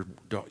husband, your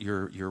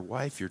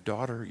wife, your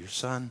daughter, your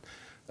son.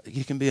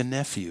 It can be a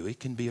nephew. It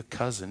can be a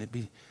cousin. It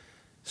can be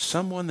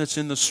someone that's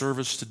in the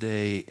service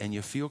today and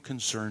you feel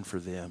concerned for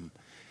them.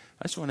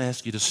 I just want to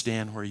ask you to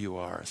stand where you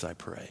are as I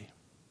pray.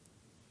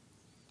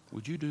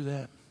 Would you do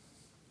that?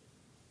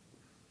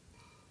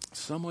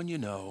 Someone you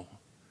know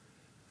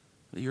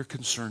that you're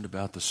concerned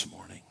about this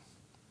morning.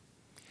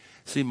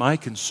 See, my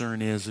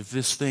concern is if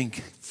this thing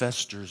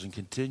festers and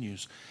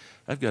continues,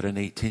 I've got an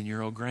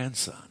 18-year-old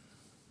grandson,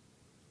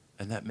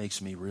 and that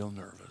makes me real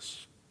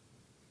nervous.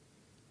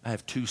 I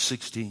have 2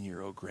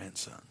 16-year-old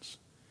grandsons.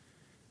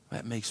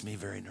 That makes me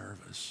very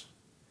nervous.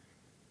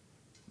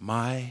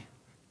 My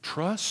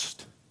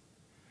trust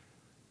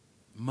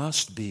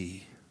must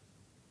be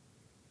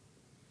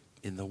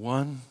in the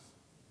one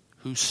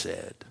who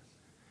said,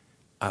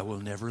 I will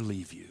never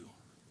leave you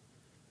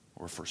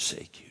or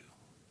forsake you.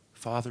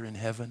 Father in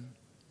heaven,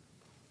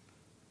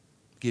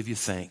 give you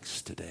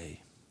thanks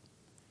today.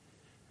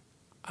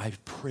 I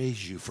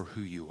praise you for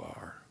who you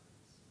are.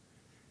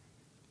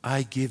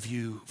 I give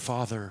you,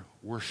 Father,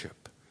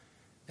 worship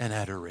and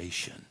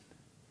adoration.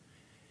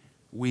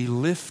 We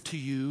lift to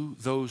you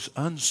those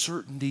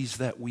uncertainties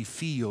that we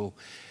feel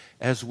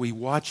as we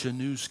watch a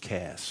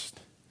newscast.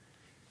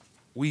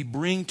 We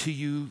bring to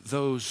you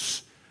that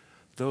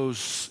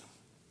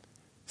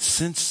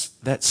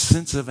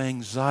sense of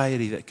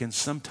anxiety that can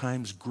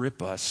sometimes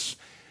grip us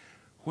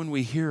when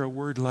we hear a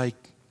word like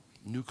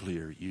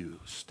nuclear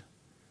used.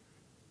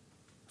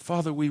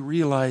 Father, we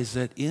realize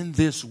that in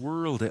this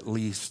world at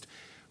least,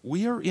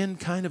 we are in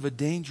kind of a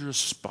dangerous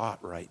spot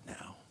right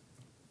now.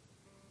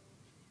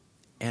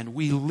 And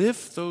we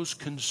lift those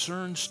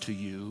concerns to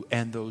you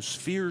and those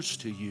fears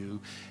to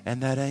you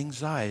and that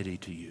anxiety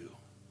to you.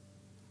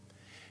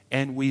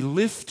 And we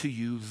lift to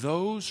you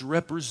those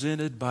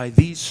represented by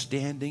these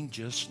standing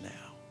just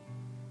now.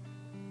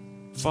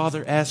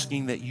 Father,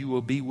 asking that you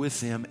will be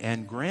with them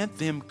and grant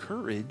them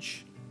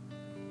courage.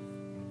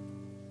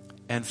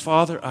 And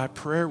Father, our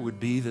prayer would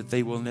be that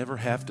they will never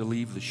have to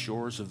leave the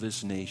shores of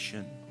this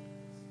nation.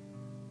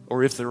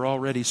 Or if they're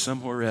already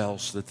somewhere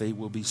else, that they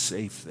will be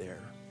safe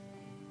there.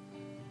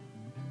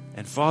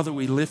 And Father,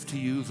 we lift to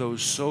you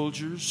those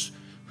soldiers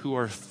who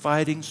are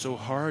fighting so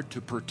hard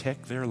to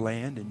protect their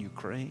land in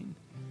Ukraine.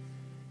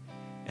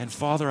 And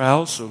Father, I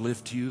also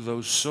lift to you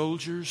those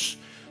soldiers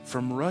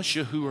from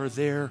Russia who are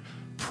there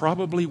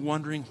probably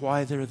wondering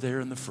why they're there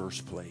in the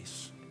first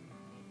place.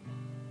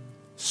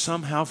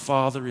 Somehow,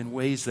 Father, in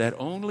ways that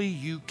only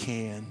you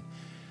can,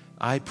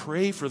 I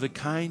pray for the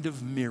kind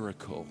of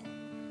miracle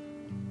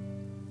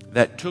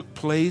that took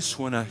place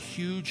when a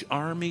huge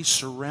army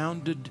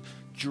surrounded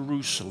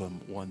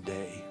Jerusalem one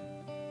day.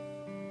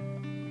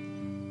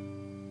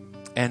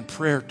 And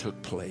prayer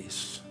took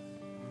place.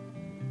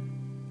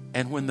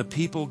 And when the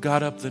people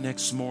got up the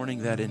next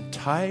morning, that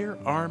entire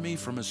army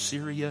from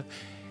Assyria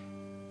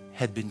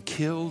had been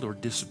killed or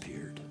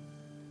disappeared.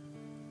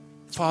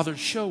 Father,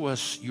 show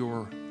us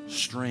your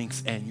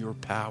strength and your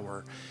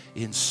power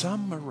in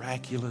some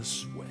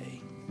miraculous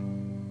way.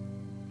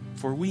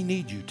 For we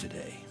need you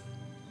today.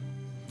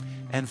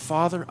 And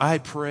Father, I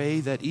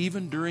pray that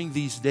even during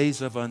these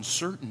days of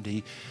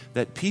uncertainty,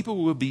 that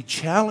people will be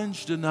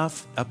challenged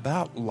enough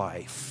about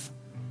life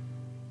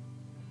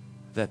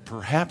that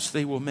perhaps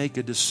they will make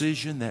a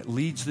decision that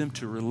leads them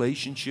to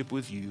relationship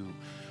with you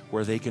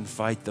where they can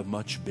fight the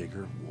much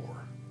bigger war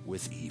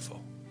with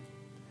evil.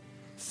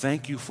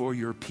 Thank you for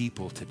your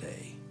people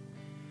today.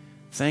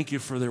 Thank you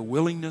for their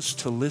willingness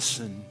to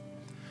listen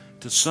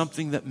to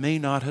something that may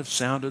not have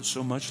sounded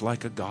so much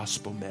like a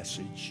gospel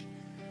message.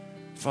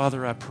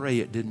 Father, I pray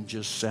it didn't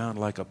just sound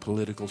like a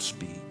political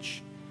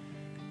speech,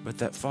 but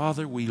that,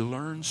 Father, we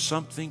learn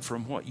something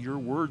from what your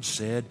word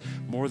said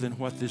more than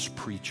what this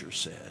preacher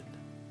said.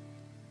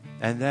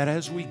 And that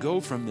as we go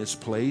from this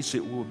place,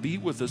 it will be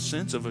with a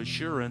sense of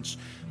assurance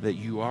that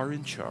you are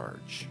in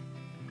charge.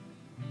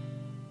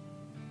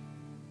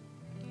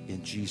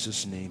 In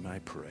Jesus' name I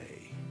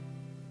pray.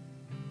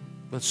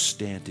 Let's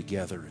stand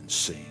together and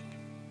sing.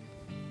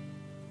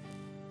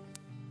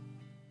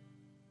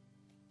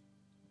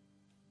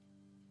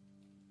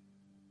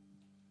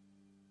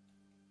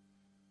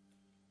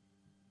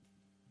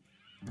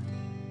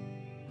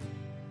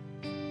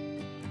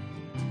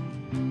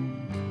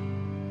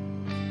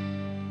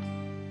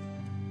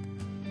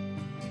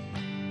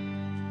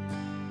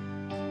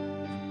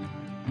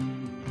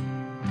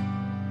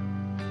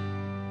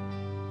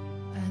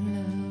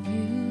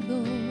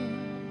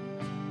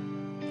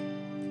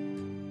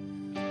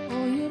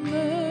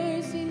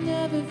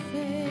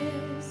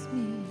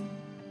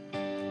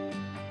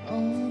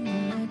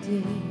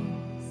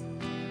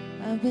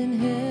 I've been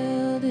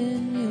held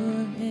in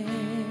your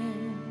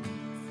hands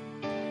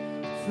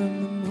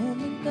from the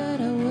moment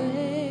that I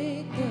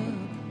wake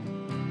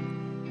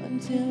up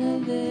until I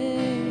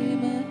lay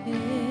my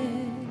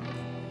head.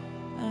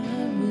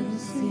 I will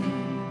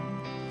sing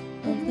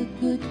of the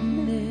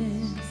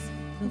goodness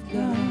of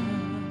God.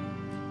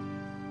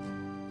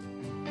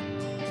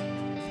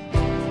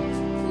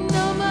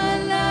 All my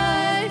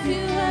life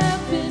you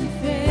have been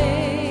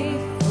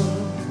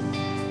faithful.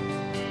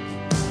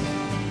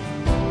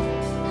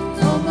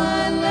 All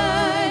my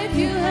life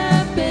you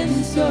have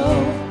been so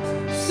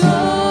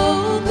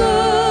good.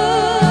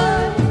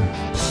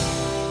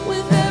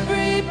 With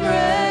every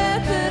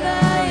breath that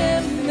I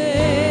am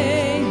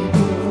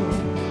able,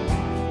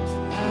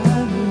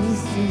 I will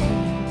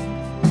sing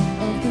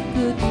of the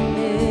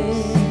goodness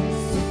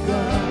of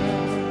God.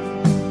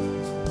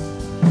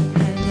 I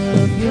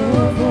love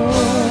your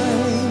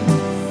voice.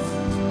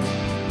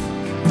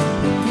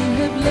 You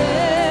have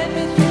led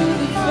me through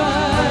the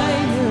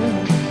fire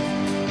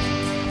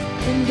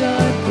in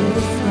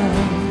darkest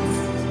nights.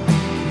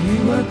 You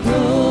are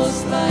close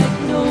like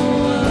no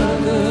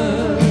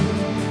other.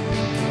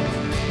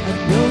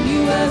 I've known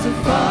you as a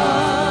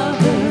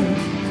father.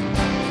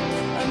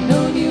 I've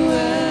known you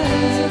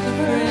as a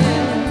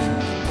friend.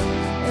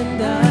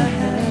 And I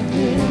have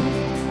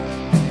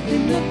lived in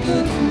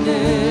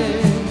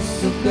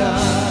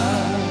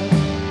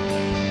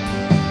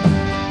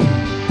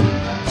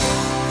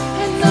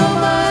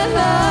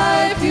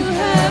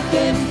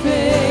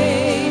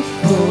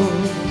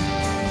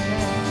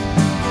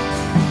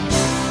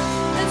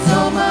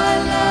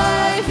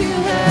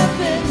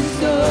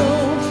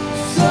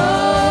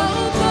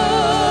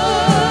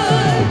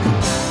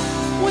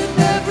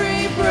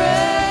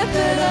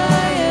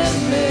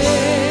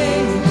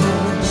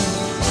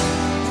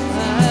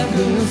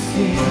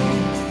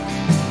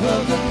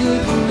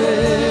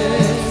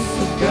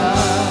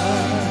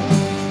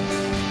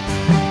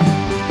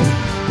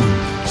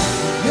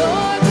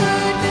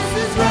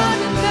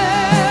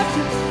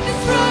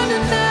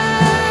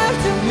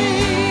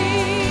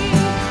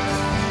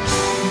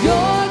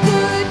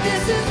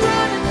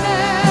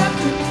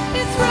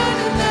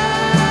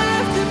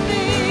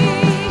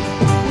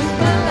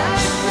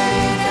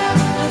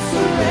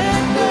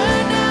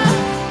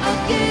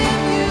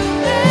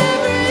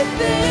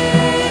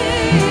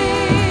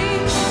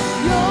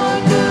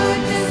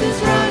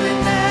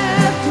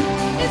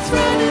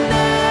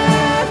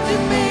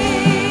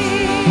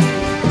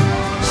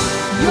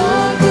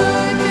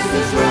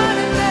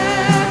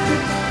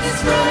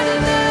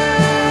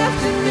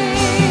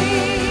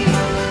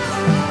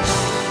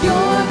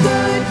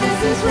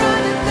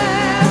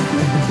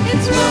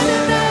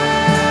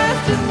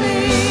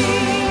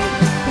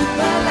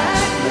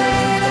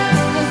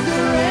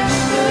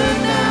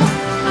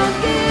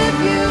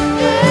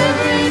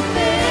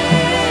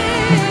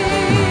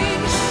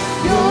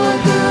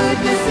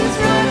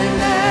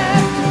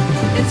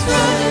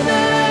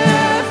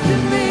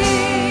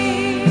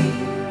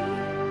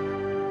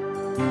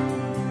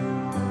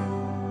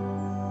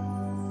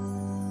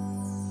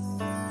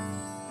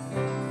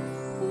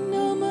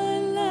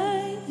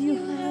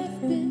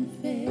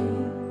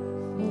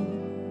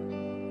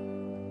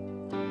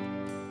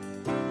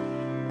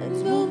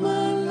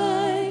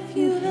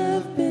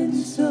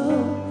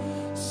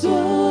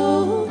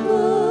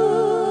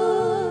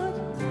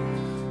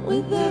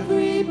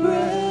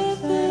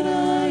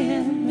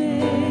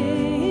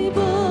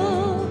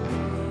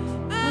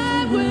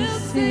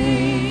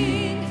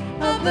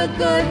of the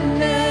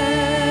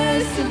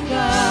goodness of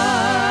God.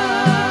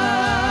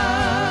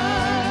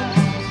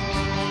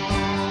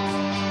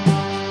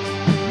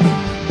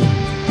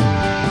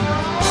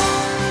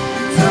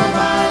 All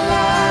my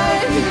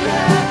life you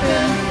have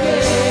been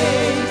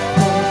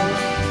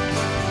faithful.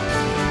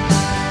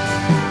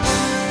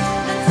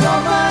 And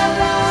all my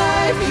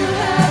life you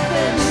have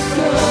been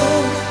so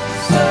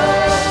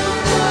good.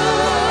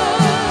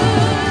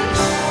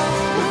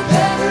 With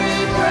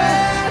every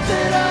breath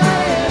that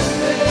I am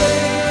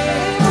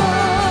able,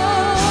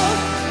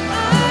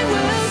 I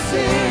will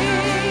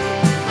sing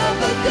of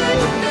the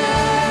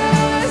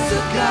goodness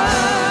of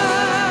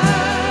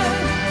God.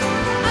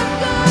 I'm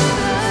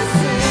gonna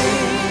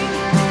sing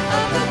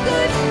of the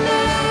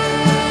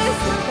goodness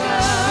of God.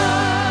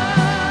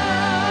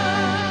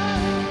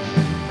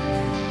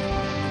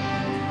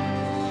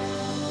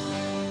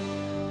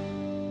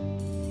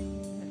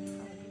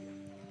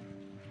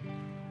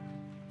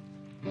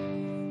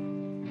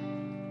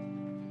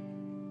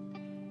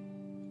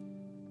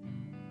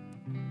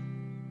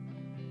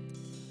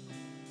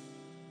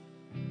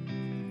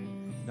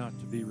 Not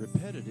to be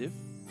repetitive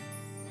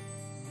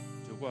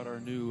to what our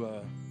new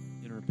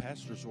interim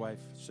pastor's wife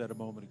said a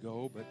moment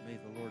ago, but may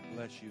the Lord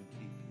bless you and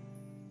keep you.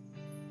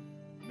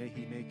 May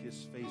he make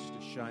his face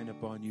to shine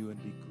upon you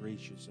and be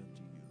gracious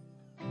unto you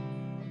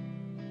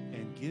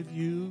and give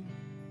you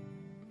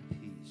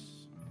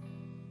peace.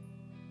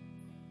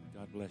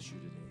 God bless you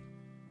today.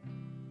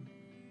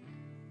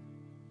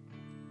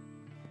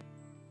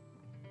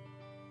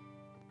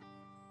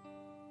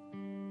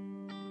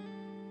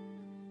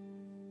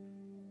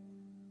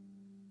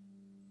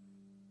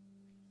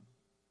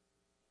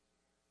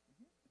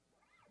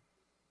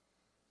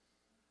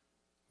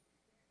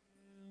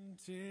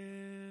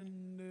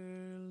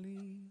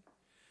 Tenderly,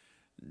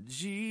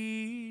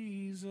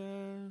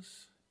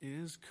 Jesus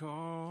is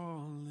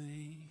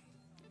calling,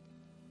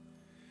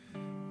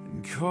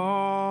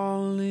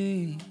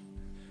 calling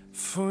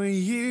for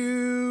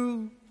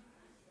you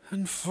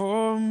and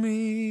for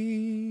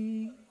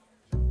me.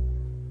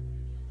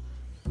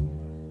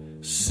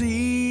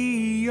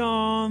 See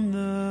on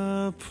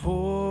the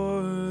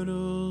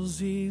portals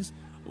he's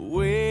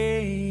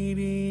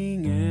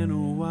waiting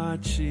and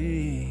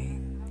watching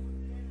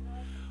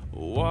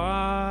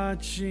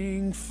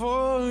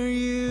for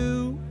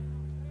you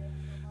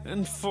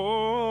and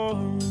for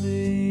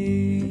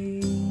me.